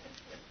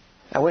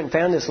 I went and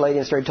found this lady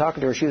and started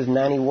talking to her. She was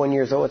 91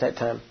 years old at that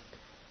time.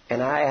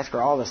 And I asked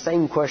her all the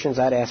same questions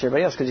I'd ask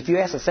everybody else. Because if you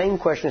ask the same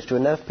questions to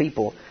enough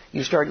people,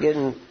 you start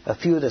getting a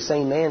few of the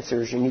same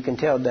answers, and you can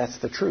tell that's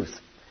the truth.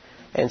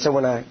 And so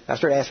when I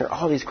started asking her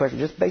all these questions,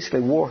 just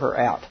basically wore her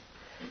out,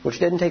 which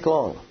didn't take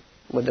long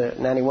with a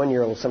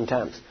 91-year-old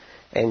sometimes.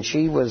 And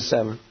she was,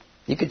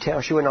 you could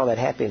tell she wasn't all that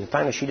happy. And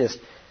finally she just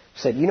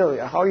said,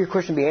 all your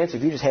questions would be answered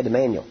if you just had the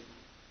manual.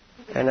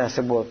 And I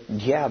said, well,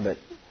 yeah, but,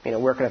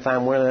 where can I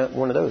find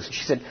one of those? And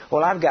she said,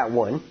 well, I've got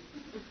one.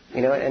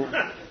 And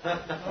I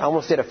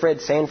almost did a Fred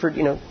Sanford,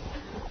 we're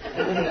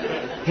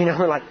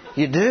like,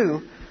 you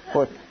do?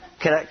 Well,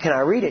 can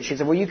I read it? She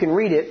said, well, you can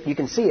read it, you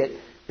can see it,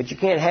 but you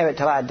can't have it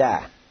till I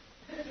die.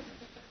 I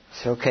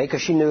said, okay,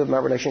 because she knew of my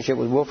relationship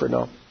with Wilford and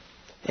all.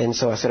 And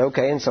so I said,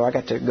 okay, and so I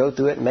got to go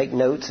through it and make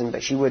notes,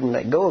 but she wouldn't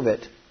let go of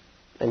it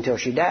until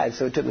she died.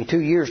 So it took me 2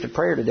 years to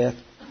pray her to death.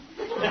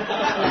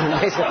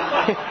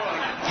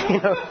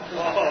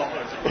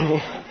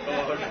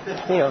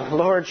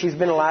 Lord, she's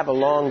been alive a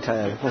long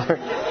time. Lord,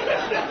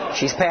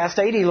 she's past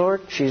 80,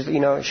 Lord. She's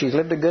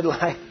lived a good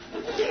life.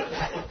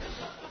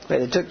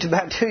 But it took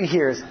about 2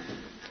 years.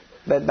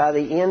 But by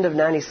the end of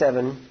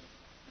 97,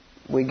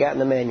 we got in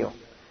the manual.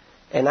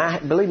 And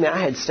believe me,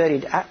 I had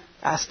studied.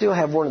 I still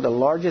have one of the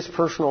largest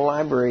personal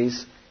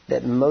libraries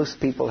that most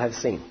people have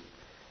seen.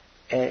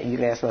 And you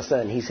can ask my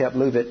son. He's helped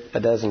move it a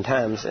dozen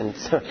times. And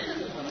so,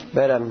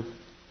 but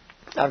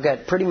I've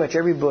got pretty much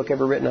every book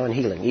ever written on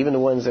healing, even the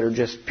ones that are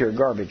just pure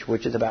garbage,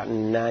 which is about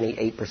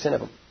 98%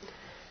 of them.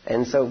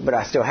 And so, but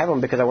I still have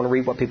them because I want to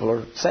read what people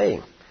are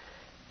saying.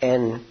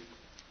 And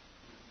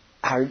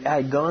I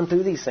had gone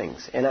through these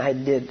things, and I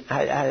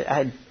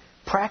had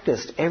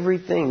practiced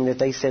everything that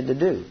they said to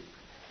do,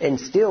 and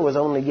still was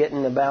only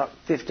getting about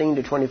 15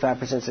 to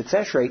 25%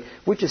 success rate,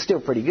 which is still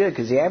pretty good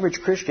because the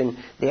average Christian,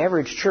 the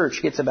average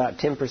church gets about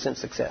 10%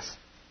 success.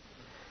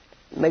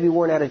 Maybe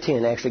 1 out of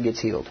 10 actually gets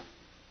healed.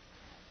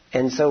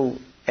 And so,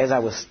 as I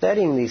was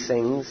studying these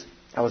things,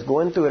 I was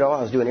going through it all.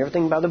 I was doing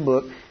everything by the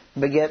book.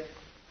 But yet,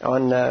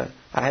 I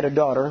had a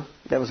daughter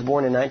that was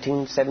born in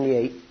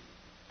 1978.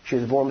 She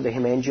was born with a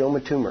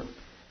hemangioma tumor.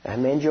 A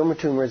hemangioma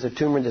tumor is a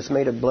tumor that's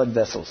made of blood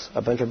vessels,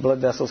 a bunch of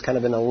blood vessels kind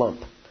of in a lump.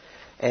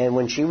 And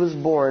when she was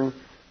born,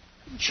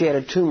 she had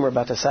a tumor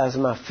about the size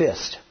of my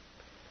fist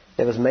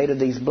that was made of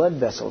these blood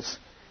vessels.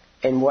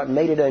 And what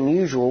made it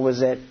unusual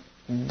was that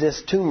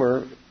this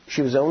tumor,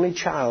 she was the only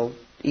child,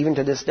 even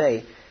to this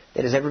day,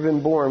 that has ever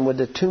been born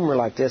with a tumor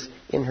like this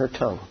in her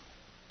tongue.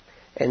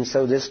 And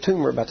so this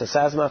tumor, about the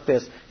size of my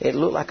fist, it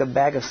looked like a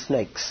bag of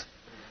snakes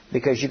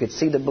because you could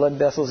see the blood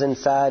vessels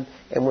inside,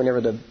 and whenever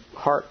the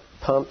heart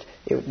pumped,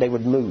 they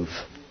would move.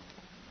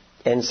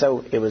 And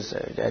so it was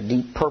a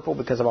deep purple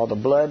because of all the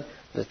blood.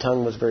 The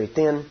tongue was very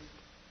thin.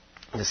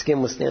 The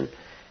skin was thin.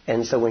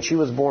 And so when she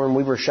was born,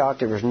 we were shocked.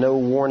 There was no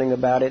warning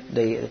about it.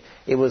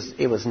 It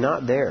was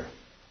not there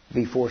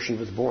before she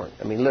was born.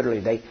 I mean, literally,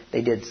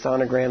 they did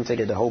sonograms. They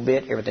did the whole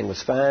bit. Everything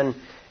was fine.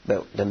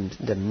 But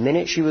the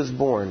minute she was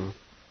born,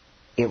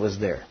 it was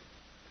there.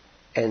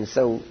 And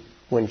so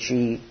when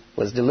she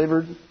was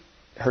delivered,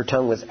 her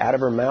tongue was out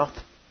of her mouth.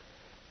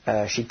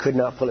 She could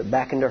not pull it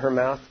back into her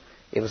mouth.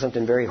 It was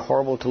something very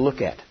horrible to look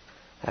at.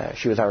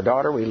 She was our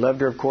daughter. We loved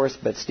her, of course,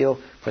 but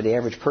still, for the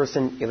average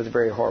person, it was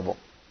very horrible.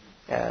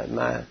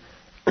 My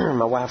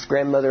wife's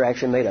grandmother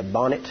actually made a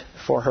bonnet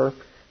for her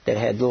that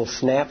had little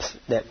snaps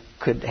that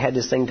had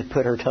this thing to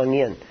put her tongue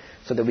in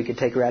so that we could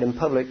take her out in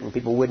public and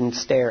people wouldn't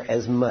stare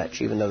as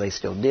much, even though they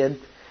still did.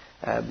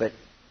 But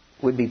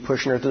we'd be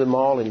pushing her through the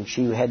mall, and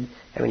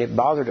it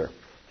bothered her.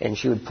 And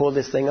she would pull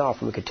this thing off,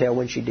 and we could tell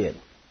when she did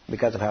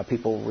because of how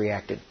people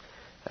reacted.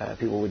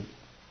 People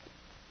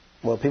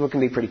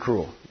can be pretty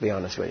cruel, to be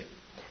honest with you.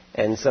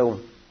 And so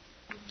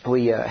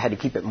we had to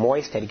keep it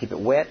moist, had to keep it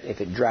wet.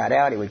 If it dried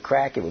out, it would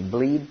crack, it would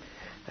bleed.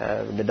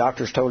 The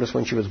doctors told us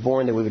when she was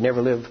born that we would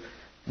never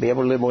be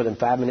able to live more than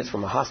 5 minutes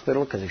from a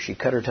hospital because if she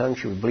cut her tongue,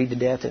 she would bleed to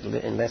death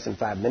in less than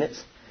 5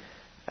 minutes.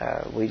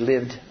 We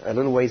lived a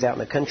little ways out in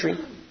the country.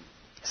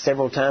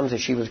 Several times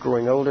as she was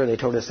growing older, they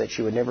told us that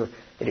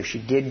that if she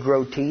did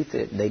grow teeth,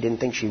 they didn't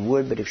think she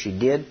would, but if she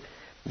did,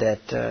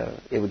 that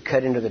it would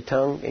cut into the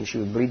tongue and she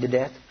would bleed to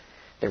death.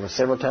 There were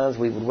several times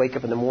we would wake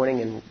up in the morning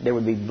and there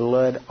would be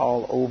blood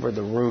all over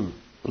the room.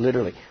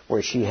 literally,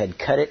 where she had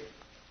cut it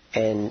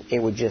and it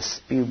would just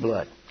spew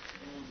blood.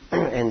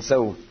 And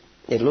so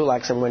it looked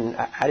like someone,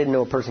 I didn't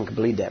know a person could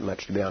bleed that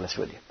much, to be honest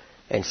with you,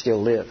 and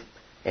still live.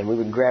 And we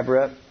would grab her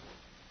up,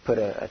 put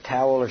a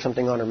towel or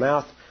something on her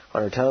mouth,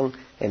 on her tongue,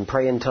 and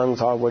pray in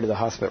tongues all the way to the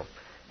hospital.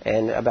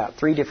 And about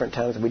 3 different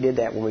times we did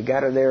that. When we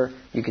got her there,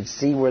 you could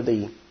see where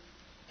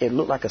it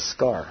looked like a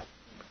scar.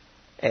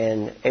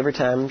 And every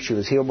time she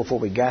was healed before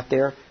we got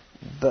there,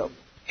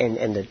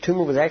 and the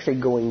tumor was actually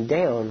going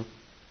down,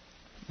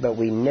 but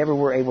we never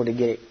were able to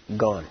get it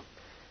gone.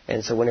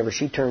 And so whenever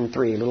she turned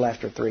 3, a little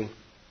after 3,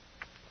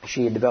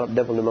 she had developed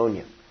double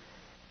pneumonia.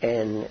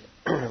 And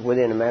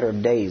within a matter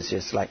of days,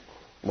 actually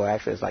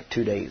it was like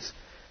 2 days,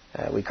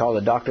 we called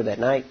the doctor that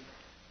night,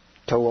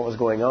 told what was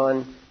going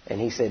on,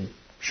 and he said,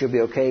 she'll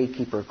be okay,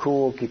 keep her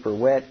cool, keep her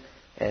wet,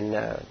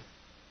 and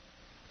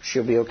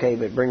she'll be okay,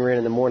 but bring her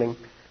in the morning.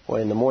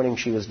 Well, in the morning,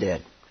 she was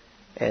dead.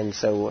 And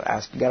so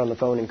I got on the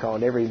phone and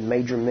called every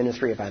major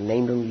ministry. If I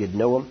named them, you'd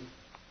know them.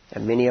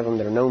 And many of them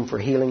that are known for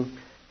healing.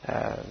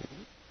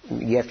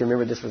 You have to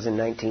remember this was in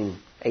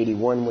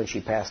 1981 when she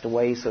passed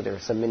away, so there are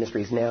some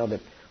ministries now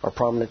that are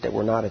prominent that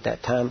were not at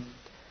that time.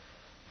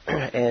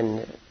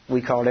 And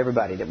we called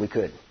everybody that we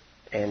could.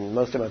 And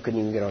most of them couldn't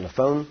even get on the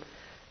phone.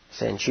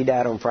 And she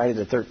died on Friday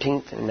the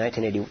 13th in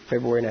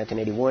February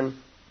 1981.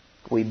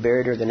 We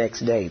buried her the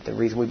next day. The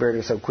reason we buried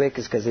her so quick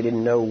is because they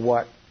didn't know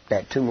what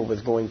that tumor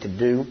was going to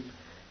do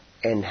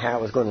and how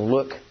it was going to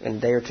look in a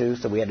day or two,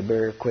 so we had to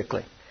bury her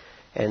quickly.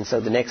 And so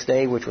the next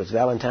day, which was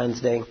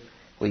Valentine's Day,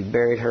 we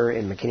buried her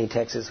in McKinney,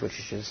 Texas, which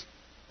is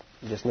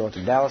just north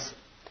of Dallas.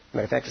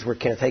 Matter of fact, it's where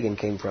Kenneth Hagin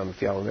came from,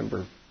 if y'all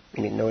remember,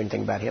 you didn't know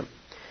anything about him.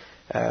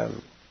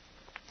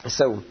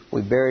 So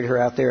we buried her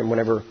out there, and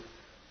whenever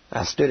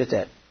I stood at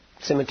that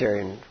cemetery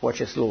and watched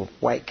this little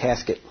white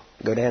casket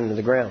go down into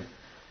the ground,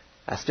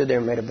 I stood there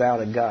and made a vow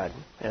to God.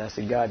 And I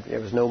said, God, there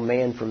was no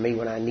man for me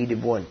when I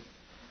needed one.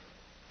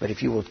 But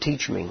if you will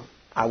teach me,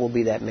 I will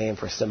be that man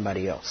for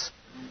somebody else.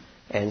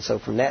 And so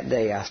from that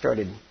day, I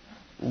started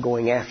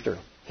going after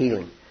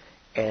healing.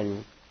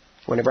 And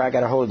whenever I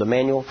got a hold of the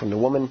manual from the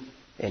woman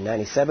in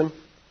 97,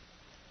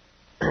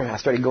 I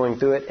started going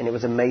through it, and it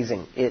was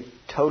amazing. It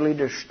totally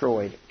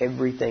destroyed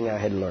everything I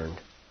had learned.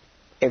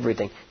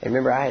 Everything. And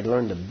remember, I had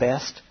learned the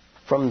best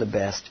from the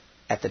best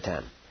at the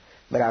time.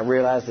 But I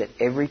realized that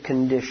every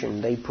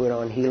condition they put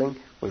on healing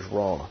was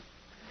wrong.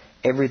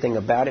 Everything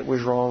about it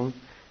was wrong.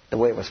 The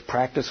way it was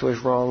practiced was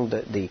wrong.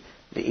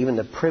 Even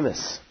the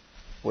premise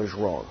was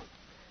wrong.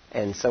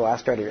 And so I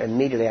started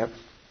immediately,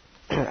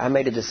 I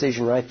made a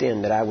decision right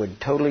then that I would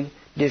totally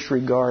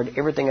disregard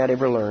everything I'd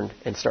ever learned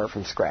and start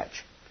from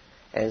scratch.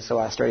 And so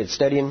I started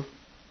studying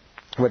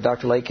what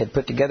Dr. Lake had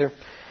put together.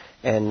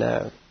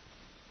 And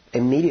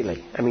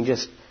immediately,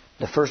 just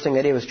the first thing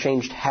I did was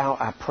changed how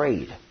I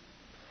prayed.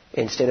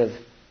 Instead of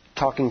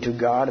talking to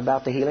God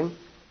about the healing,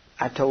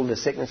 I told the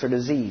sickness or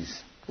disease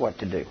what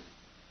to do.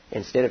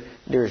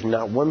 There's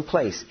not one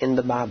place in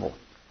the Bible,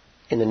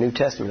 in the New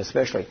Testament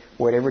especially,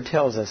 where it ever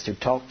tells us to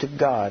talk to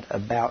God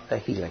about a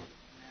healing.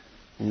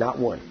 Not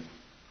one.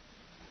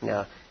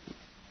 Now,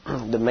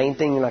 the main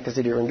thing, like I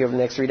said, you're going to give the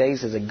next 3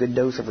 days is a good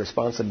dose of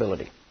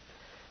responsibility.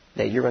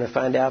 That you're going to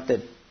find out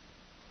that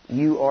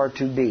you are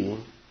to be,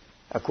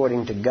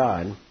 according to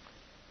God,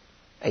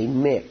 a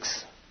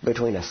mix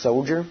between a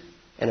soldier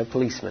and a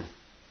policeman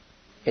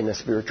in the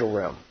spiritual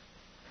realm.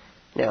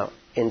 Now,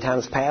 in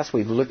times past,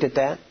 we've looked at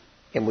that,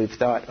 and we've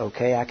thought,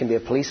 okay, I can be a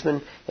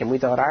policeman, and we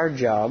thought our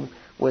job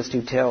was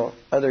to tell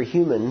other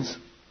humans,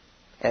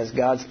 as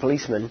God's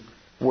policemen,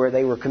 where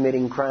they were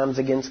committing crimes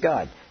against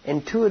God.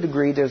 And to a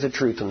degree, there's a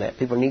truth in that.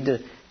 People need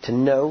to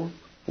know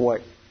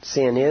what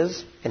sin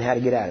is and how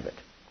to get out of it.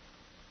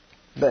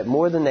 But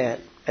more than that,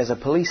 as a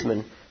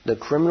policeman, the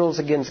criminals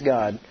against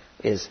God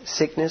is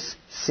sickness,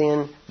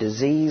 sin,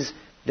 disease,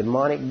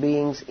 demonic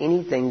beings,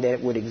 anything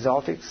that would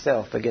exalt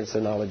itself against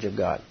the knowledge of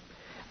God.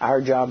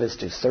 Our job is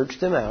to search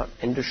them out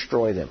and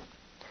destroy them.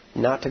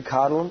 Not to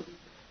coddle them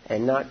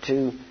and not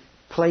to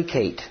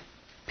placate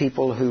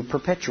people who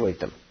perpetuate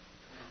them.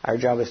 Our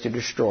job is to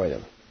destroy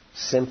them.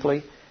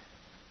 Simply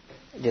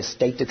just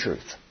state the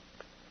truth.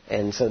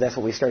 And so that's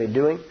what we started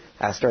doing.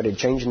 I started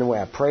changing the way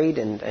I prayed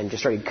and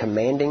just started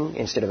commanding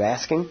instead of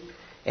asking.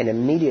 And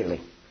immediately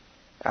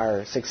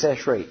our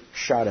success rate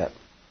shot up.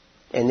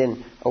 And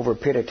then over a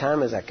period of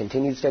time, as I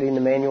continued studying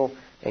the manual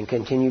and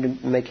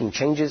continued making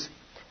changes,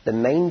 the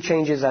main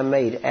changes I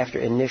made after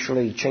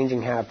initially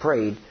changing how I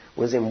prayed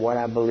was in what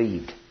I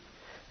believed.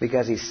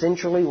 Because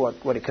essentially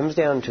what it comes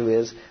down to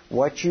is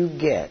what you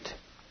get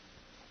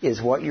is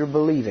what you're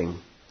believing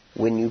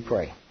when you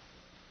pray.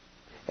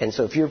 And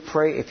so if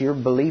you're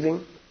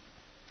believing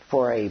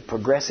for a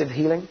progressive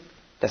healing,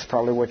 that's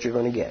probably what you're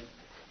going to get.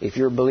 If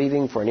you're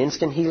believing for an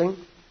instant healing,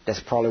 that's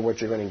probably what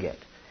you're going to get.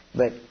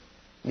 But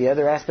the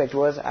other aspect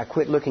was I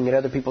quit looking at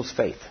other people's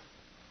faith.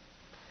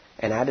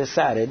 And I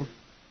decided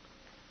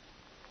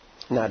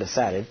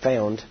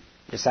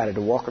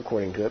to walk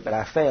according to it, but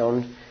I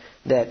found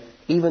that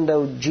even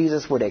though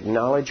Jesus would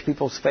acknowledge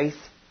people's faith,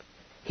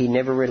 he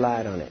never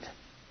relied on it.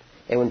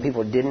 And when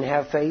people didn't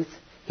have faith,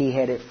 He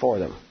had it for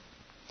them.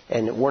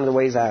 And one of the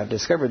ways I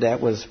discovered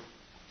that was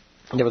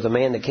there was a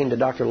man that came to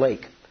Dr.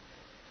 Lake,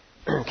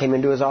 came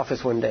into his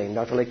office one day, and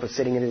Dr. Lake was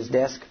sitting at his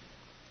desk,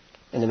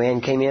 and the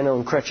man came in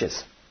on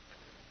crutches.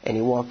 And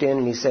he walked in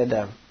and he said,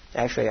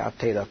 actually, I'll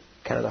tell you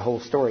kind of the whole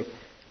story.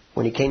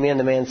 When he came in,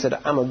 the man said,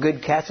 I'm a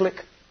good Catholic,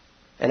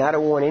 and I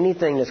don't want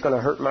anything that's going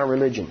to hurt my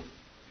religion.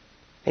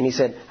 And he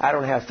said, I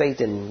don't have faith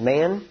in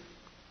man.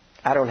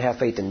 I don't have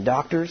faith in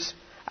doctors.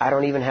 I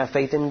don't even have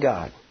faith in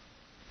God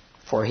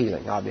for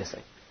healing,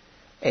 obviously.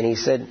 And he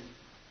said,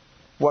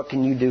 what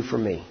can you do for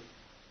me?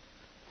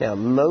 Now,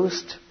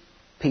 most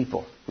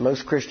people,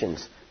 most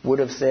Christians would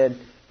have said,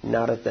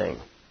 not a thing.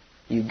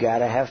 You've got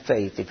to have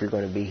faith if you're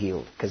going to be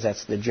healed, because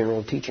that's the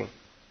general teaching.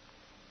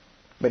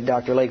 But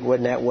Dr. Lake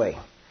wasn't that way.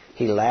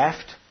 He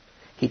laughed.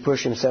 He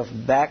pushed himself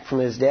back from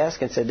his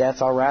desk and said,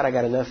 that's all right. I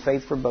got enough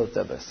faith for both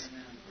of us.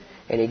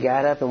 And he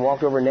got up and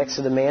walked over next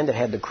to the man that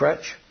had the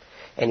crutch.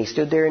 And he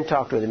stood there and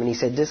talked with him. And he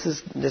said, this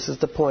is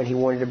the point he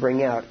wanted to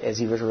bring out as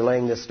he was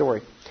relaying this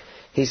story.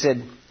 He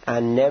said, I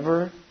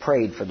never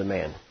prayed for the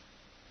man.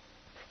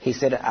 He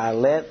said, I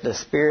let the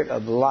Spirit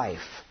of life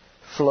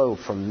flow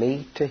from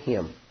me to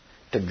him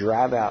to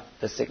drive out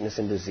the sickness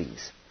and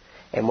disease.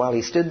 And while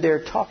he stood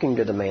there talking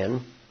to the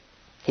man,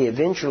 he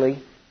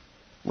eventually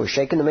was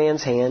shaking the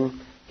man's hand.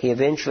 He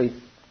eventually,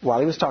 while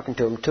he was talking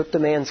to him, took the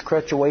man's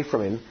crutch away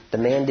from him. The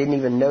man didn't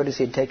even notice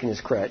he had taken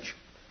his crutch.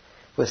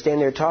 Was standing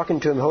there talking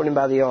to him, holding him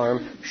by the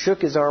arm,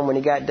 shook his arm when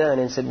he got done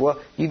and said,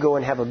 well, you go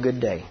and have a good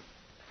day.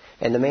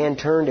 And the man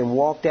turned and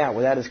walked out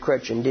without his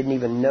crutch and didn't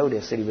even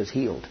notice that he was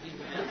healed.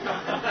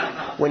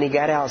 When he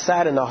got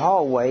outside in the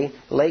hallway,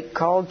 Lake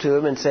called to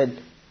him and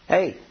said,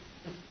 hey,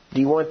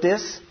 do you want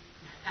this?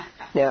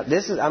 Now,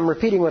 I'm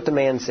repeating what the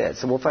man said,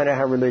 so we'll find out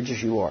how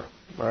religious you are,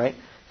 all right?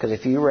 Because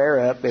if you rear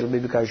up, it'll be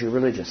because you're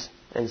religious.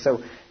 And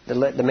so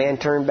the man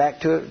turned back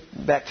to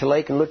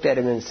Lake and looked at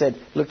him and said,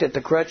 looked at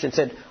the crutch and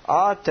said,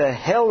 to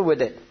hell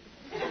with it.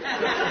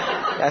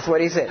 That's what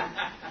he said.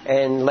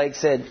 And Lake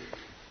said,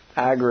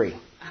 I agree.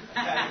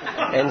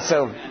 And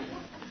so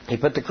he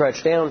put the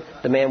crutch down.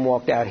 The man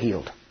walked out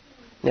healed.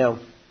 Now,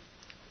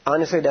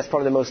 honestly, that's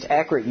probably the most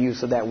accurate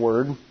use of that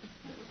word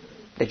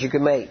that you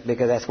could make,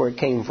 because that's where it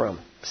came from.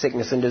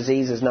 Sickness and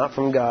disease is not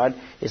from God.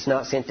 It's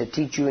not sent to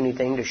teach you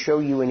anything, to show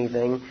you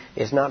anything.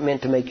 It's not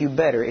meant to make you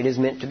better. It is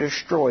meant to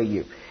destroy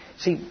you.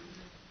 See,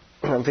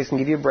 I'm fixing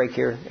to give you a break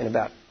here in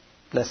about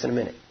less than a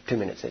minute, 2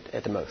 minutes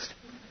at the most.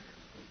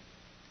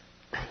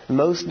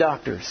 Most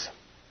doctors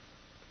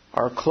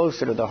are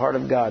closer to the heart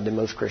of God than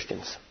most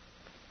Christians,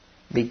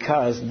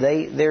 because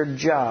their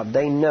job,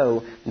 they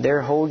know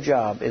their whole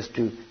job is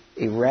to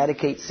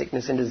eradicate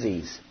sickness and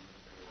disease.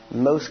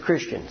 Most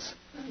Christians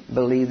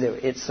believe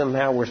that it's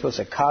somehow we're supposed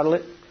to coddle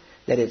it,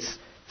 that it's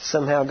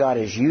somehow God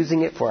is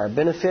using it for our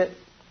benefit,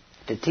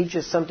 to teach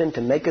us something,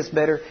 to make us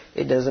better.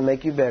 It doesn't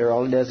make you better.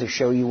 All it does is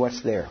show you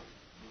what's there.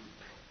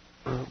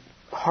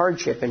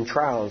 Hardship and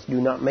trials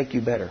do not make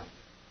you better.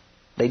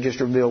 They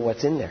just reveal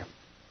what's in there.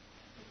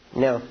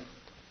 Now,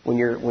 when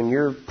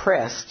you're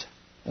pressed,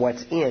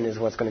 what's in is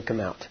what's going to come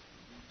out.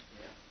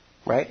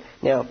 Right?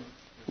 Now,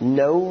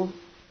 no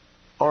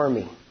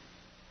army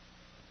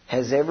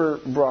has ever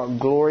brought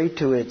glory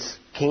to its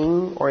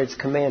king or its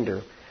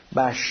commander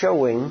by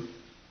showing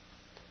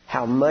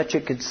how much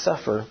it could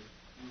suffer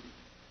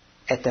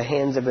at the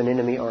hands of an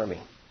enemy army.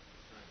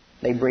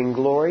 They bring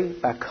glory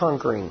by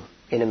conquering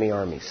enemy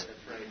armies.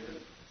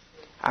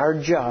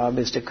 Our job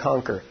is to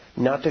conquer,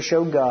 not to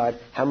show God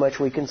how much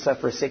we can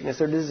suffer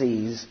sickness or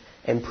disease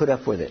and put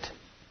up with it.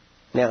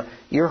 Now,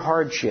 your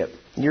hardship,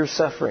 your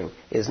suffering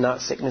is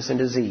not sickness and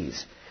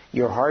disease.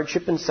 Your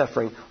hardship and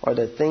suffering are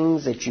the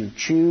things that you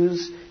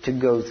choose to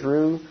go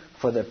through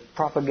for the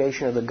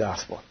propagation of the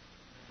gospel.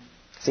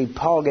 See,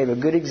 Paul gave a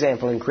good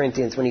example in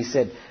Corinthians when he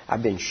said,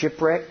 I've been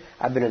shipwrecked,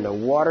 I've been in the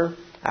water,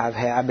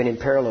 I've been in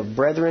peril of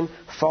brethren,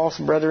 false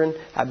brethren,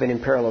 I've been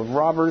in peril of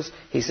robbers.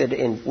 He said,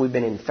 we've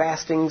been in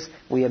fastings,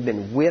 we have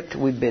been whipped,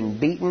 we've been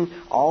beaten,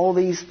 all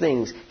these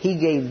things. He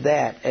gave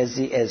that as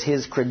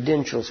his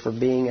credentials for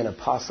being an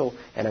apostle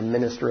and a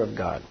minister of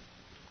God.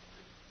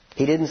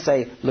 He didn't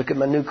say, look at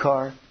my new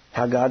car,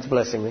 how God's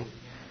blessing me.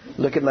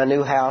 Look at my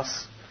new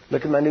house.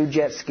 Look at my new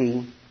jet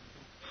ski.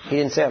 He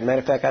didn't say that.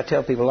 Matter of fact, I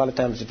tell people a lot of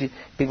times,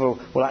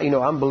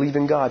 I'm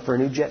believing God for a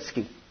new jet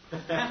ski.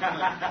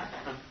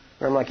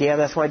 Or I'm like, yeah,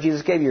 that's why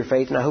Jesus gave you your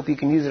faith, and I hope you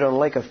can use it on a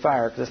lake of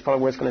fire, because that's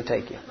probably where it's going to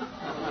take you.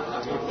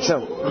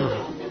 So,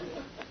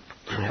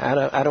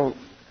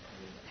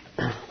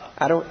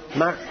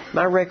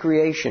 my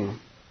recreation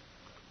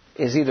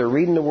is either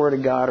reading the Word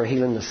of God or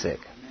healing the sick.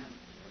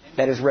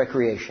 That is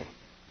recreation.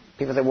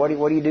 People say, what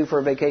do you do for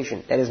a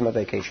vacation? That is my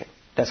vacation.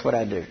 That's what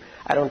I do.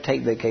 I don't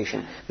take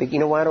vacation. But you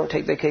know why I don't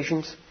take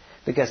vacations?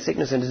 Because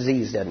sickness and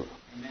disease doesn't.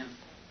 Amen.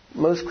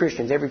 Most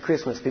Christians, every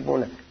Christmas, people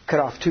want to cut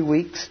off 2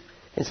 weeks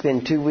and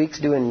spend 2 weeks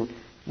doing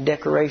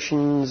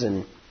decorations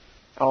and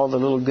all the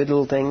good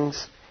little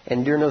things.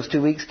 And during those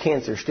 2 weeks,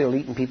 cancer is still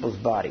eating people's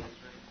body.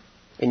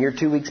 And you're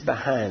 2 weeks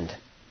behind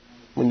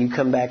when you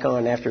come back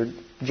on after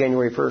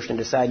January 1st and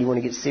decide you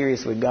want to get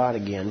serious with God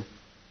again.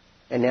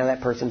 and now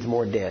that person's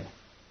more dead.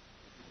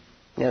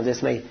 Now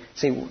this may...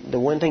 See, the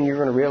one thing you're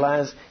going to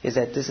realize is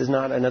that this is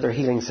not another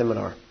healing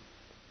seminar.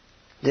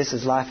 This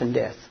is life and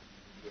death.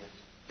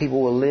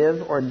 People will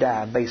live or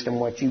die based on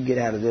what you get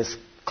out of this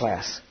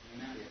class.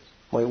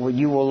 What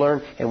you will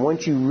learn. And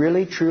once you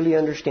really, truly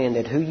understand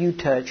that who you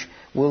touch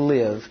will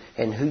live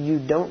and who you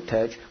don't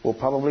touch will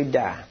probably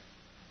die,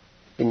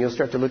 then you'll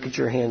start to look at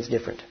your hands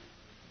different.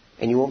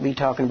 And you won't be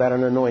talking about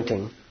an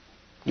anointing.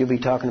 You'll be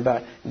talking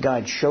about,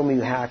 God, show me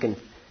how I can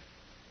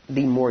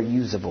be more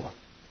usable.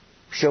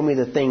 Show me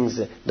the things,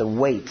 the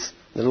weights,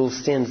 the little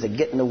sins that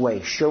get in the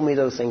way. Show me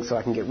those things so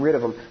I can get rid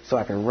of them, so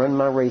I can run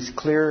my race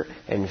clearer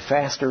and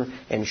faster,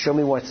 and show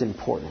me what's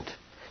important.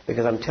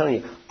 Because I'm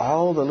telling you,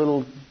 all the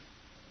little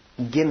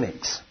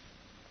gimmicks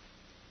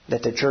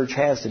that the church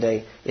has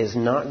today is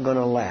not going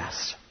to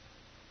last.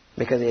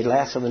 Because it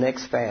lasts for the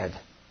next fad.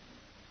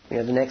 You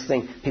know, the next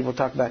thing, people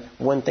talk about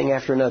one thing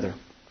after another.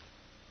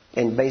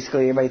 And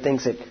basically everybody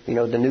thinks that, you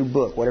know, the new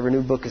book, whatever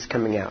new book is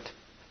coming out.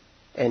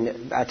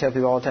 And I tell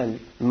people all the time,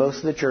 most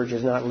of the church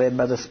is not led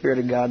by the Spirit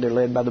of God. They're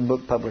led by the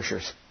book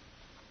publishers.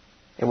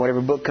 And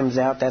whatever book comes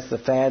out, that's the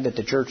fad that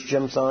the church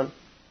jumps on.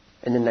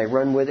 And then they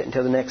run with it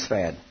until the next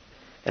fad.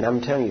 And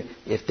I'm telling you,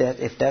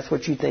 if that's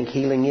what you think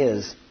healing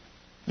is,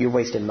 you're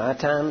wasting my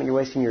time and you're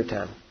wasting your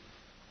time.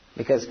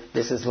 Because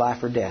this is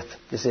life or death.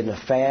 This isn't a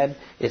fad.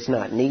 It's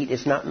not neat.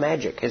 It's not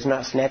magic. It's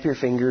not snap your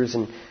fingers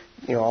and,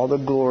 you know, all the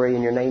glory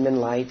and your name in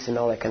lights and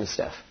all that kind of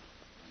stuff.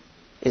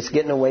 It's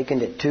getting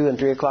awakened at 2 and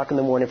 3 o'clock in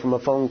the morning from a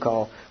phone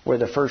call where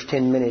the first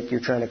 10 minutes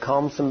you're trying to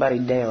calm somebody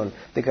down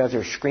because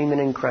they're screaming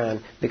and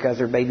crying because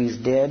their baby's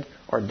dead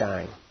or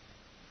dying.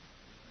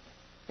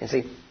 And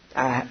see,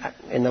 I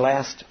in the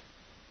last,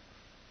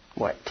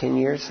 10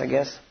 years, I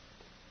guess,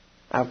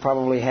 I've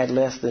probably had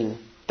less than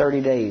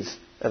 30 days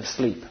of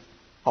sleep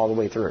all the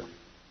way through.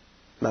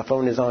 My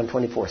phone is on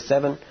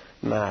 24/7.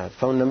 My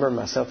phone number,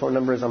 my cell phone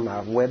number is on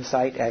my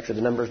website. Actually,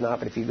 the number's not,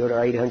 but if you go to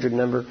our 800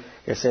 number,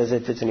 it says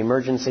if it's an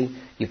emergency,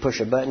 you push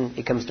a button,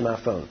 it comes to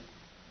my phone.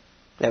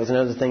 That was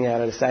another thing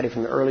that I decided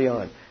from early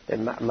on,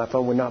 that my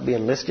phone would not be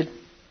enlisted.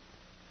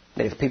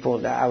 That if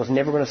people, I was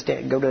never going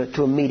to go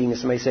to a meeting and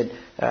somebody said,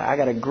 I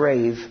got a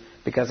grave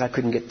because I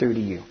couldn't get through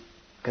to you.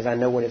 Because I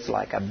know what it's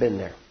like. I've been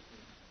there.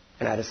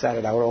 And I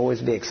decided I would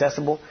always be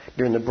accessible.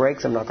 During the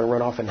breaks, I'm not going to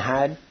run off and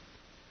hide.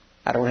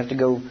 I don't have to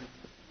go,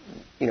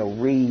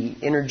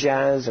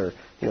 re-energize or,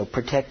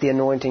 protect the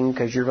anointing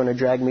because you're going to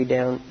drag me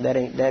down. That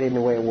ain't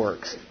the way it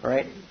works.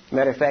 Right?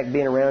 Matter of fact,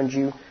 being around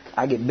you,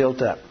 I get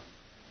built up.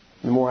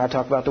 The more I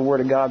talk about the Word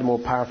of God, the more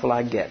powerful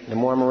I get. The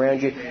more I'm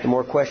around you, the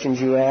more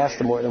questions you ask,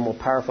 the more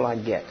powerful I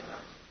get.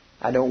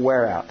 I don't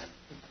wear out.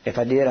 If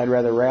I did, I'd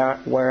rather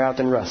wear out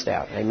than rust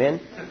out. Amen?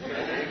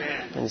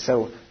 And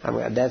so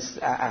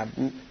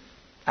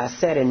I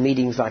sat in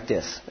meetings like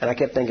this, and I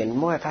kept thinking,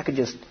 boy, if I could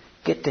just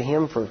get to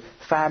him for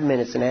 5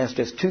 minutes and ask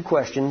just 2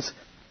 questions,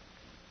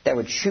 that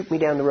would shoot me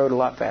down the road a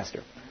lot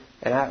faster.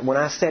 And when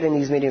I sat in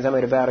these meetings, I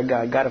made a vow to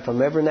God, God, if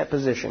I'm ever in that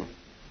position,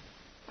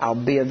 I'll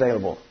be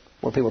available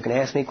where people can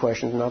ask me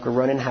questions and I can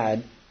run and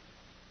hide.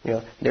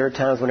 There are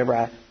times whenever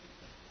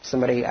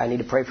I need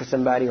to pray for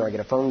somebody or I get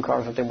a phone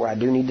call or something where I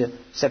do need to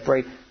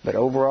separate, but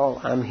overall,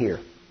 I'm here.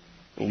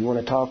 You want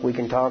to talk, we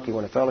can talk. You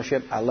want to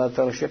fellowship, I love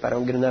fellowship. I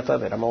don't get enough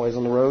of it. I'm always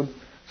on the road,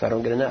 so I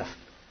don't get enough.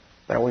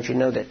 But I want you to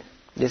know that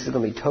this is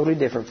going to be totally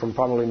different from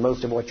probably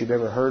most of what you've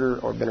ever heard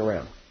or been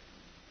around.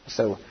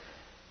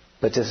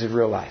 But this is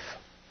real life.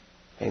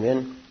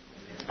 Amen?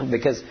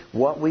 Because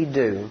what we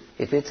do,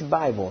 if it's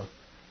Bible,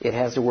 it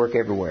has to work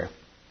everywhere.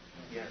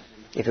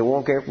 If it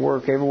won't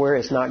work everywhere,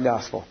 it's not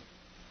gospel.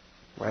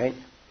 Right?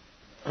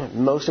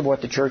 Most of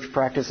what the church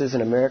practices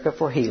in America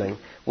for healing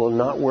will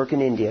not work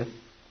in India,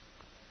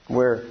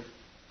 where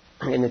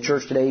in the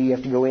church today you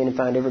have to go in and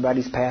find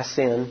everybody's past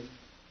sin.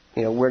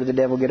 Where did the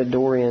devil get a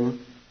door in?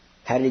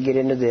 How did he get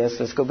into this?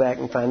 Let's go back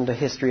and find the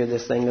history of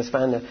this thing. Let's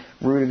find the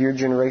root of your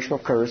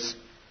generational curse.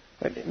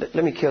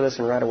 Let me kill this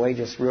one right away.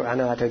 I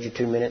know I told you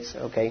 2 minutes.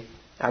 Okay.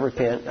 I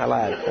repent. I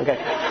lied. Okay.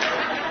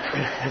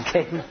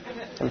 Okay.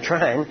 I'm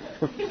trying.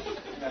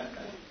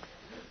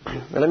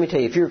 But let me tell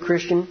you, if you're a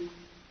Christian,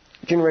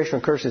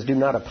 generational curses do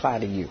not apply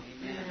to you.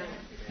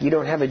 You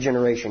don't have a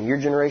generation. Your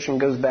generation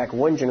goes back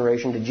 1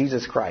 generation to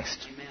Jesus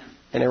Christ.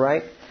 Isn't that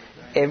right?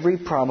 Every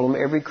problem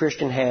every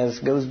Christian has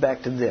goes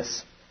back to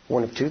this.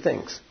 One of 2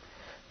 things.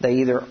 They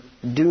either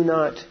do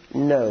not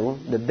know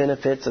the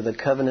benefits of the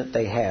covenant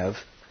they have,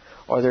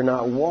 or they're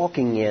not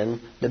walking in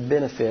the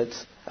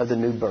benefits of the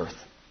new birth.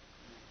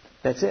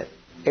 That's it.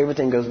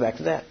 Everything goes back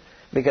to that.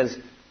 Because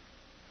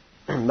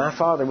my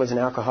father was an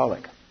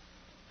alcoholic.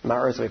 My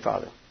earthly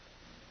father.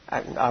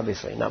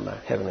 Obviously, not my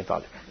heavenly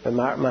father, but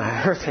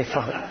my earthly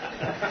father.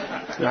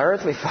 My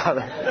earthly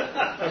father.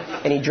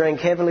 And he drank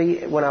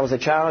heavily when I was a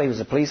child. He was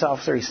a police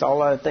officer. He saw a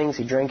lot of things.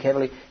 He drank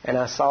heavily, and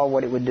I saw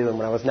what it would do. And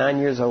when I was 9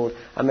 years old,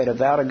 I made a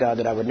vow to God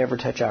that I would never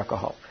touch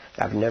alcohol.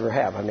 I've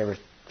never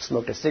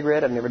smoked a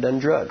cigarette. I've never done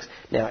drugs.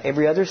 Now,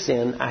 every other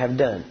sin I have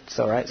done.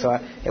 So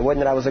it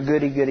wasn't that I was a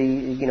goody,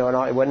 and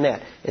all. It wasn't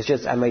that. It's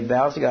just I made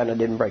vows to God and I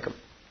didn't break them.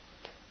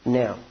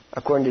 Now,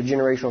 according to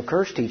generational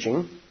curse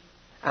teaching,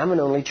 I'm an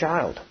only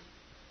child.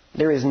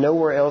 There is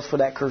nowhere else for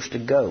that curse to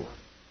go.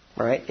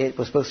 Right? It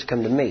was supposed to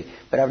come to me,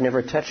 but I've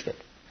never touched it.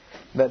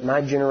 But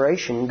my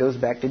generation goes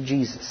back to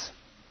Jesus.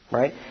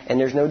 Right? And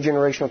there's no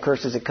generational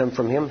curses that come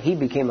from Him. He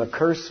became a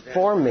curse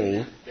for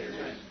me,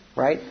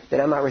 right?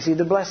 That I might receive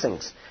the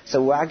blessings.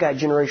 So I got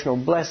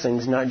generational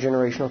blessings, not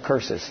generational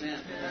curses.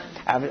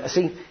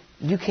 See,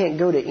 you can't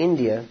go to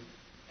India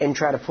and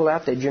try to pull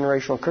out that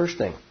generational curse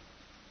thing.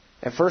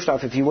 And first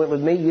off, if you went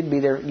with me, you'd be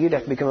there. You'd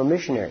have to become a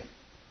missionary.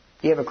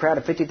 You have a crowd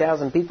of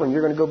 50,000 people, and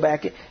you're going to go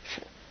back.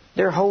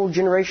 Their whole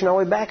generation all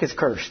the way back is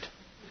cursed.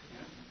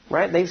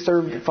 Right? They've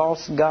served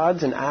false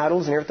gods and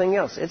idols and everything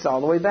else. It's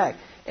all the way back.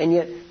 And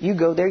yet, you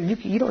go there,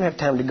 you don't have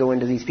time to go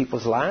into these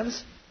people's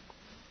lives.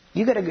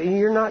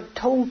 You're not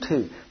told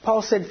to.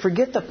 Paul said,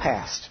 forget the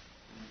past.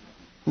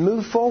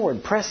 Move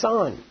forward. Press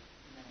on.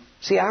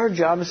 See, our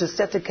job is to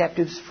set the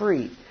captives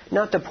free,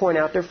 not to point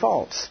out their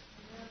faults.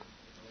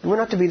 We're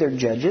not to be their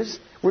judges.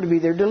 We're to be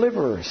their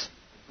deliverers.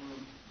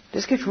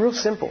 This gets real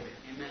simple.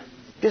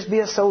 Just be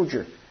a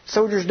soldier.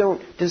 Soldiers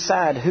don't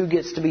decide who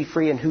gets to be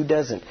free and who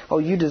doesn't. Oh,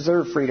 you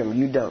deserve freedom.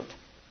 You don't.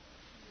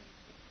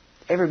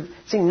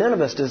 See, none of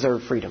us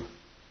deserve freedom.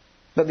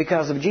 But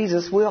because of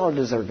Jesus, we all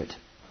deserve it.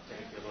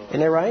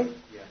 Isn't that right?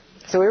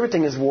 So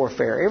everything is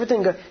warfare.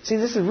 See,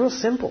 this is real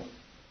simple.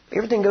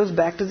 Everything goes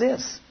back to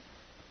this.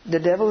 The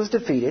devil is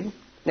defeated.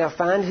 Now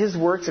find his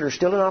works that are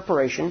still in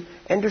operation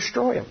and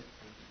destroy them.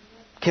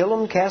 Kill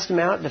them, cast them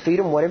out, defeat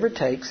them, whatever it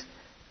takes.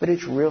 But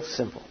it's real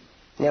simple.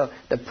 Now,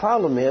 the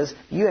problem is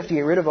you have to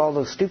get rid of all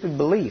those stupid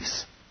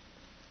beliefs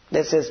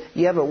that says,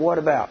 yeah, but what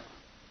about?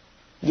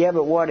 Yeah,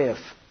 but what if?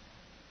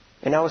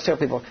 And I always tell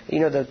people,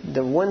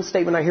 the one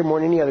statement I hear more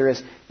than any other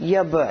is,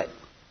 yeah, but.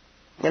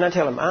 And I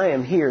tell them, I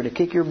am here to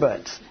kick your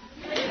butts.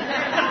 All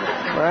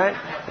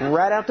right?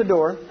 Right out the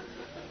door.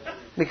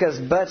 Because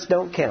butts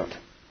don't count.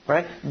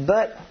 Right?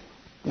 But,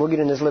 we'll get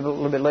into this a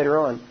little bit later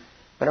on.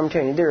 But I'm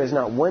telling you, there is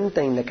not one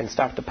thing that can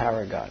stop the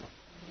power of God.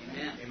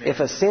 Amen.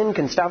 If a sin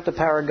can stop the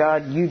power of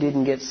God, you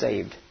didn't get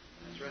saved.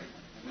 That's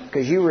right.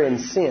 Because you were in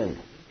sin.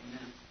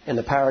 And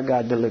the power of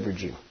God delivered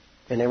you.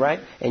 Isn't that right?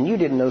 And you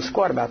didn't know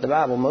squat about the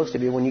Bible, most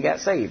of you, when you got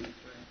saved.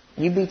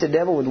 You beat the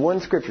devil with one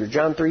scripture,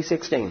 John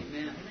 3:16.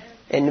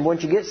 And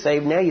once you get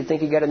saved, now you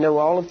think you got to know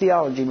all of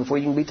theology before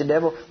you can beat the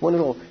devil. One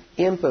little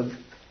imp of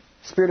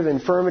spirit of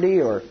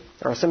infirmity or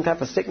some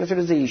type of sickness or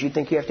disease, you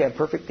think you have to have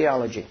perfect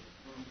theology.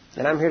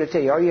 And I'm here to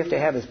tell you, all you have to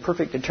have is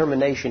perfect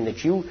determination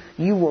that you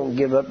won't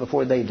give up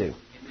before they do.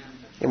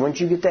 And once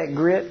you get that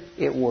grit,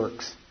 it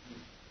works.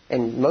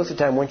 And most of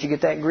the time, once you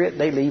get that grit,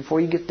 they leave before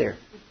you get there.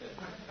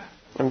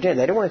 I'm telling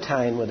you, they don't want to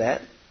tie in with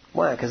that.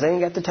 Why? Because they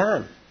ain't got the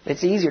time.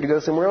 It's easier to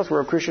go somewhere else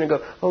where a Christian will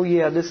go, oh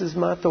yeah, this is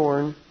my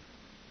thorn.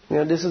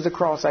 This is the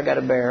cross I got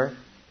to bear.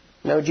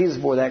 No, Jesus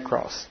bore that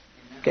cross.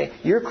 Okay?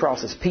 Your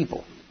cross is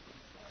people.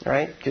 All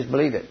right? Just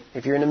believe it.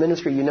 If you're in the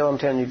ministry, you know I'm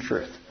telling you the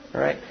truth.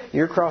 All right?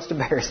 Your cross to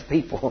bear is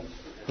people.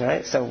 All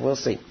right? So we'll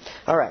see.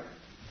 All right.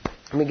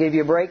 Let me give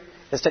you a break.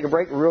 Let's take a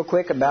break real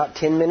quick, about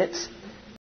 10 minutes.